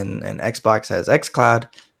theirs and Xbox has xCloud,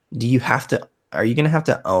 are you gonna have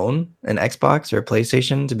to own an Xbox or a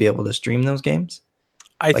PlayStation to be able to stream those games?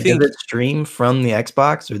 I think does it stream from the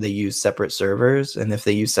Xbox, or they use separate servers? And if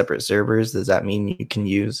they use separate servers, does that mean you can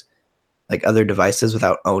use like other devices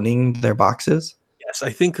without owning their boxes? Yes,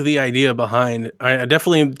 I think the idea behind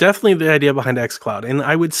definitely the idea behind xCloud, and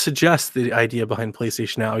I would suggest the idea behind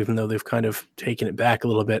PlayStation Now, even though they've kind of taken it back a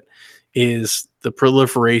little bit, is the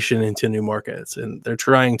proliferation into new markets, and they're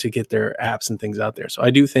trying to get their apps and things out there. So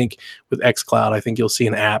I do think with xCloud, I think you'll see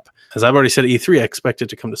an app. As I've already said at E3, I expect it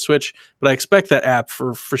to come to Switch, but I expect that app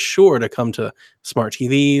for sure to come to smart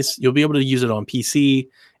TVs. You'll be able to use it on PC,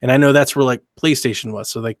 and I know that's where like PlayStation was.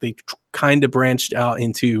 So like they kind of branched out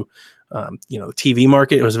into the TV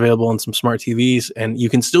market. It was available on some smart TVs, and you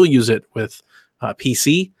can still use it with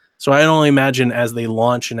PC. So I only imagine as they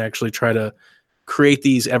launch and actually try to create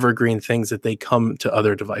these evergreen things that they come to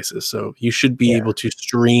other devices. So you should be able to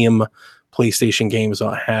stream PlayStation games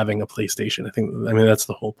without having a PlayStation. I mean, that's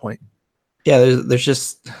the whole point. Yeah,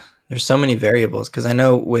 there's so many variables, because I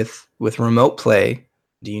know with remote play,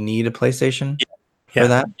 do you need a PlayStation for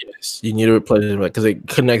that? Yes, you need a PlayStation because it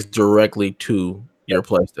connects directly to your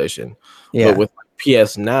PlayStation. Yeah. But with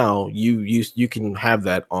PS Now, you can have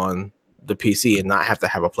that on the PC and not have to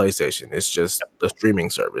have a PlayStation. It's just a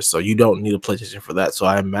streaming service, so you don't need a PlayStation for that. So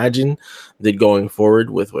I imagine that going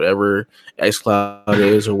forward with whatever xCloud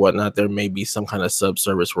is or whatnot, there may be some kind of sub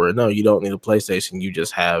service where no, you don't need a PlayStation. You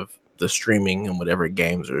just have the streaming and whatever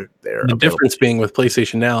games are there. The difference being with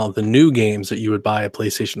PlayStation Now, the new games that you would buy a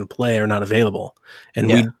PlayStation to play are not available, and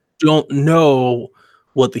we don't know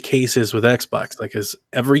what the case is with Xbox. Like, is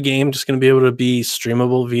every game just going to be able to be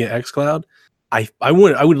streamable via xCloud? I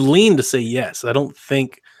would lean to say yes. I don't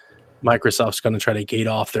think Microsoft's going to try to gate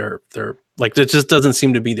off their like, that just doesn't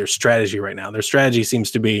seem to be their strategy right now. Their strategy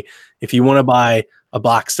seems to be, if you want to buy a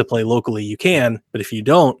box to play locally, you can, but if you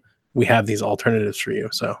don't, we have these alternatives for you.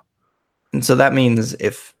 And so that means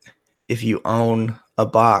if you own a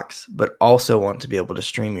box but also want to be able to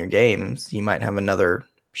stream your games, you might have another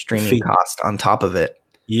streaming cost on top of it.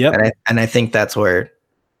 Yep. And I think that's where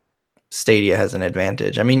Stadia has an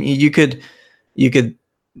advantage. I mean, you could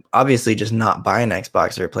obviously just not buy an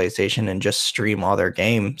Xbox or a PlayStation and just stream all their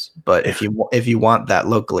games, but if you want that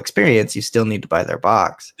local experience, you still need to buy their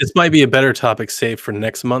box. This might be a better topic saved for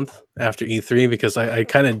next month after E3, because I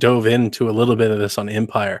kind of dove into a little bit of this on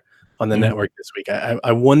Empire on the network this week.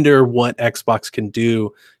 I wonder what Xbox can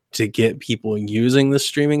do to get people using the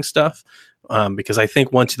streaming stuff. Because I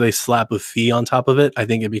think once they slap a fee on top of it, I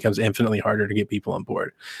think it becomes infinitely harder to get people on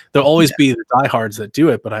board. There'll always be the diehards that do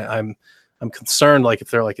it, but I'm concerned, like, if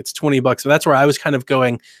they're like, it's $20. That's where I was kind of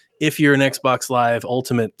going. If you're an Xbox Live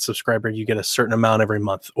Ultimate subscriber, you get a certain amount every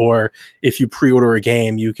month. Or if you pre-order a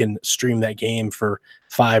game, you can stream that game for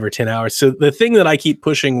 5 or 10 hours. So the thing that I keep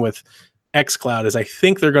pushing with xCloud is I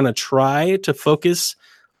think they're going to try to focus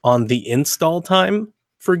on the install time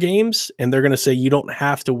for games. And they're going to say, you don't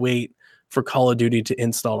have to wait for Call of Duty to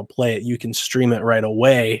install to play it. You can stream it right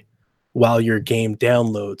away while your game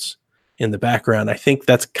downloads in the background. I think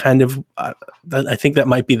that's kind of, I think that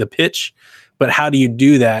might be the pitch, but how do you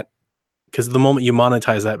do that because the moment you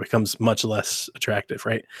monetize that, it becomes much less attractive,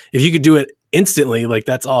 right? If you could do it instantly, like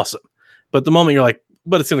that's awesome. But the moment you're like,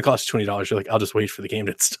 but it's going to cost you $20, you're like, I'll just wait for the game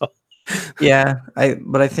to install. Yeah,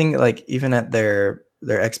 but I think like even at their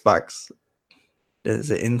Xbox, is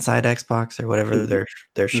it Inside Xbox or whatever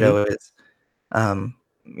their show is,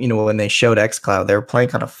 when they showed xCloud, they were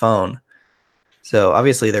playing on a phone. So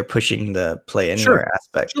obviously they're pushing the play anywhere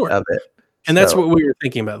aspect of it. And that's what we were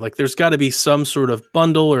thinking about. Like there's got to be some sort of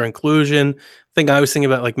bundle or inclusion. Thing I was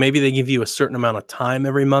thinking about, like maybe they give you a certain amount of time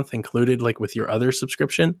every month included, like with your other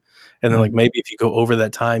subscription. And then like maybe if you go over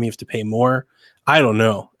that time, you have to pay more. I don't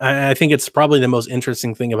know. I think it's probably the most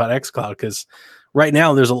interesting thing about xCloud, because right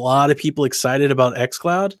now there's a lot of people excited about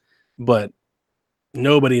xCloud, but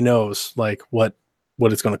nobody knows like what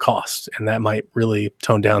it's going to cost. And that might really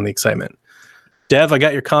tone down the excitement. Dev, I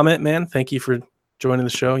got your comment, man. Thank you for joining the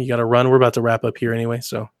show. You got to run. We're about to wrap up here anyway,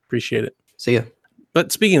 so appreciate it. See ya.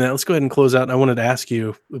 But speaking of that, let's go ahead and close out. I wanted to ask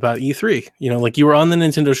you about E3. Like you were on the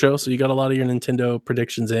Nintendo show, so you got a lot of your Nintendo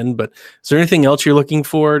predictions in. But is there anything else you're looking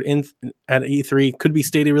for at E3? Could be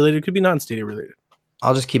Stadia related, could be non-Stadia related.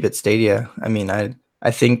 I'll just keep it Stadia. I mean,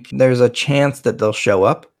 I think there's a chance that they'll show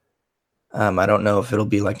up. I don't know if it'll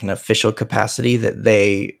be like an official capacity that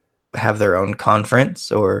they have their own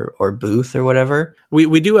conference or booth or whatever.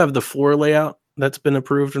 We do have the floor layout that's been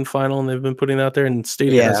approved and final, and they've been putting out there, and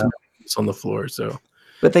Stadia has it's on the floor. So,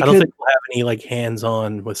 but I don't think we'll have any like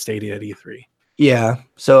hands-on with Stadia at E3. Yeah,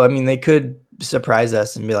 so I mean, they could surprise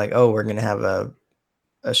us and be like, "Oh, we're gonna have a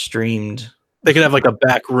streamed." They could have like a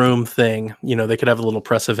back room thing. They could have a little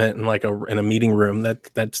press event in like in a meeting room.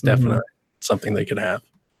 That's definitely something they could have.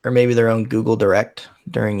 Or maybe their own Google Direct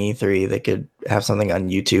during E3. They could have something on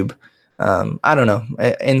YouTube. I don't know.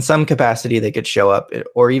 In some capacity, they could show up,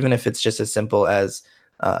 or even if it's just as simple as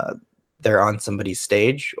they're on somebody's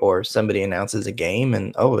stage, or somebody announces a game,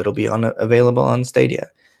 and it'll be available on Stadia.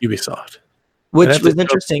 Ubisoft, which was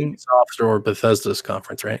interesting. Ubisoft or Bethesda's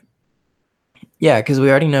conference, right? Yeah, because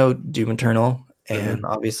we already know Doom Eternal, and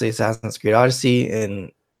obviously Assassin's Creed Odyssey,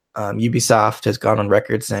 and Ubisoft has gone on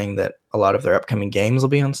record saying that a lot of their upcoming games will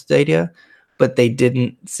be on Stadia, but they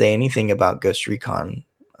didn't say anything about Ghost Recon,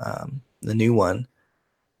 the new one.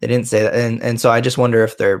 They didn't say that, and so I just wonder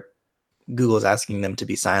if Google's asking them to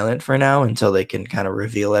be silent for now until they can kind of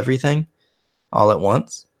reveal everything all at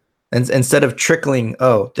once. And instead of trickling,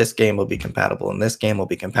 this game will be compatible and this game will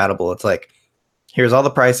be compatible, it's like, here's all the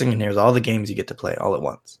pricing and here's all the games you get to play all at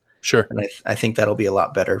once. Sure. And I think that'll be a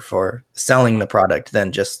lot better for selling the product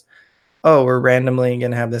than just, we're randomly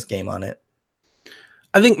going to have this game on it.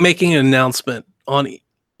 I think making an announcement on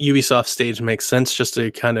Ubisoft stage makes sense, just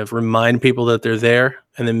to kind of remind people that they're there,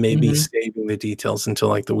 and then maybe saving the details until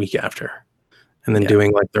like the week after, and then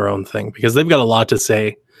doing like their own thing, because they've got a lot to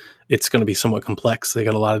say. It's going to be somewhat complex. They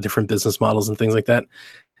got a lot of different business models and things like that.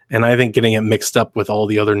 And I think getting it mixed up with all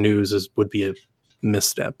the other news would be a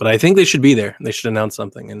misstep. But I think they should be there. They should announce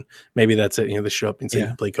something, and maybe that's it. They show up and say you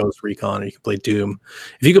can play Ghost Recon, or you can play Doom.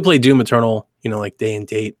 If you could play Doom Eternal, like day and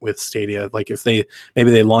date with Stadia, like if they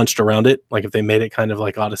launched around it, like if they made it kind of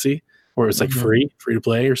like Odyssey, where it's like free to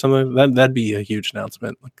play or something, that'd be a huge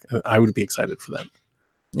announcement. Like, I would be excited for that.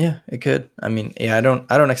 Yeah, it could. I mean, I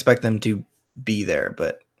don't expect them to be there,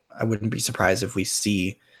 but I wouldn't be surprised if we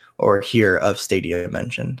see or hear of Stadia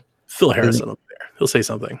mentioned. Phil Harrison will be there. He'll say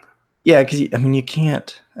something. Yeah, because you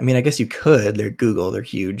can't. I mean, I guess you could. They're Google. They're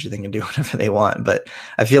huge. They can do whatever they want. But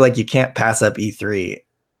I feel like you can't pass up E3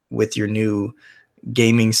 with your new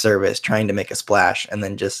gaming service trying to make a splash and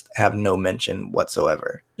then just have no mention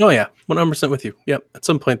whatsoever. Oh yeah, 100% with you. Yep. At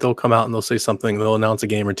some point they'll come out and they'll say something. They'll announce a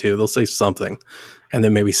game or two. They'll say something, and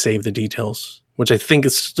then maybe save the details, which I think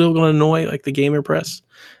is still going to annoy like the gamer press.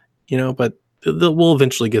 But we'll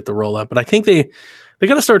eventually get the rollout. But I think they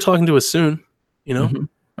got to start talking to us soon.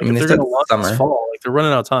 I mean, they're going to launch this fall. Like they're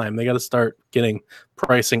running out of time. They got to start getting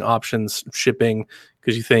pricing options, shipping,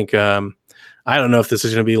 because you think I don't know if this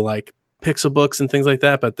is going to be like Pixel Books and things like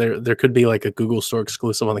that, but there could be like a Google Store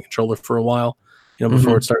exclusive on the controller for a while,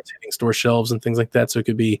 before it starts hitting store shelves and things like that. So it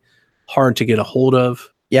could be hard to get a hold of.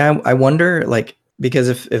 Yeah, I wonder, like, because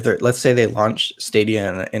if they're, let's say they launch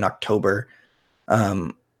Stadia in October,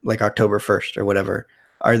 like October 1st or whatever,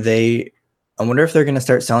 I wonder if they're going to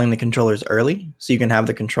start selling the controllers early, so you can have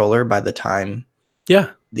the controller by the time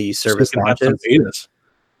the service launches.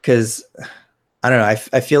 Because I don't know,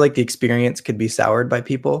 I feel like the experience could be soured by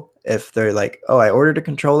people if they're like, I ordered a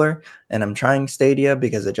controller and I'm trying Stadia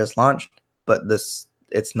because it just launched, but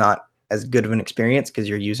it's not as good of an experience because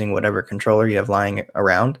you're using whatever controller you have lying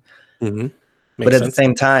around. But at the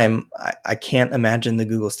same time, I can't imagine the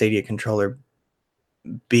Google Stadia controller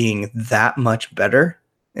being that much better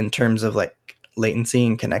in terms of like latency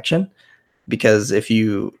and connection, because if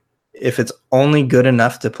it's only good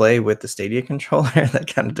enough to play with the Stadia controller,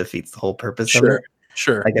 that kind of defeats the whole purpose of it.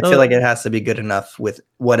 Sure. Like I feel like it has to be good enough with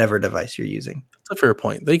whatever device you're using. That's a fair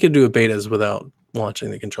point. They could do betas without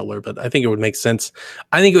launching the controller, but I think it would make sense.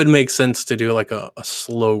 I think it would make sense to do like a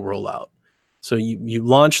slow rollout. So you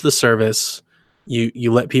launch the service,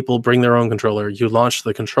 you let people bring their own controller, you launch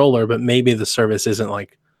the controller, but maybe the service isn't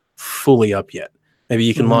like fully up yet. Maybe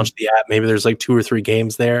you can launch the app. Maybe there's like 2 or 3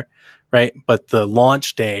 games there, right? But the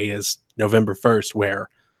launch day is November 1st, where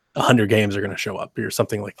 100 games are going to show up or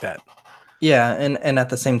something like that. Yeah, and at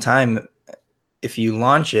the same time, if you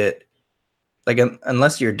launch it, like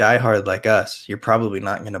unless you're diehard like us, you're probably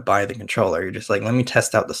not going to buy the controller. You're just like, let me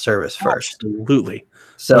test out the service first. Absolutely.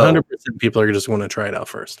 So 100% people are just going to try it out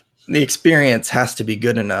first. The experience has to be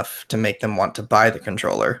good enough to make them want to buy the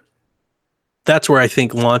controller. That's where I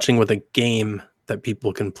think launching with a game that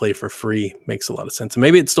people can play for free makes a lot of sense. And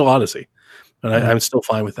maybe it's still Odyssey, but I'm still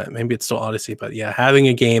fine with that. Maybe it's still Odyssey, but yeah, having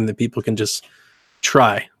a game that people can just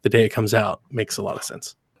try the day it comes out makes a lot of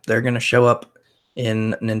sense. They're going to show up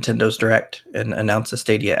in Nintendo's Direct and announce a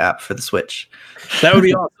Stadia app for the Switch. That would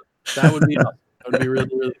be awesome. That would be awesome. That would be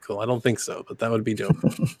really, really cool. I don't think so, but that would be dope.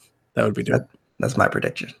 That would be dope. That's my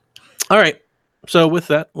prediction. All right. So with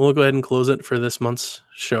that, we'll go ahead and close it for this month's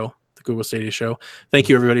show, the Google Stadia show. Thank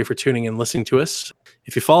you, everybody, for tuning in and listening to us.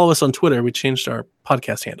 If you follow us on Twitter, we changed our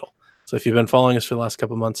podcast handle. So if you've been following us for the last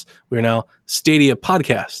couple of months, we're now Stadia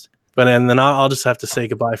Podcast. And then I'll just have to say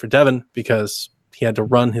goodbye for Devin because he had to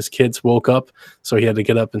run. His kids woke up, so he had to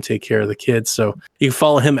get up and take care of the kids. So you can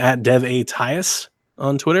follow him at DevATias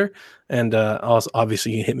on Twitter. And also,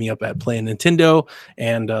 obviously, you can hit me up at Playing Nintendo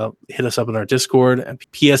and hit us up in our Discord at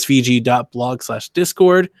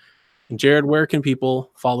psvg.blog/Discord. And Jared, where can people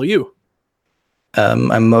follow you?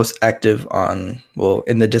 I'm most active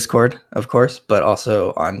in the Discord, of course, but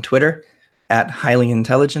also on Twitter at Highly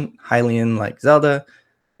Intelligent, Hylian like Zelda,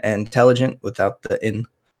 and intelligent without the in.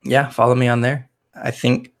 Yeah, follow me on there. I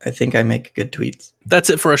think I make good tweets. That's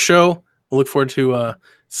it for our show. We'll look forward to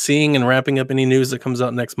seeing and wrapping up any news that comes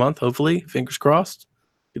out next month. Hopefully, fingers crossed,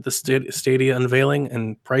 get the Stadia unveiling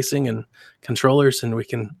and pricing and controllers, and we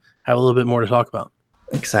can have a little bit more to talk about.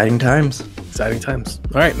 Exciting times. Exciting times.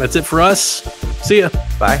 All right, that's it for us. See ya.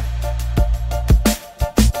 Bye.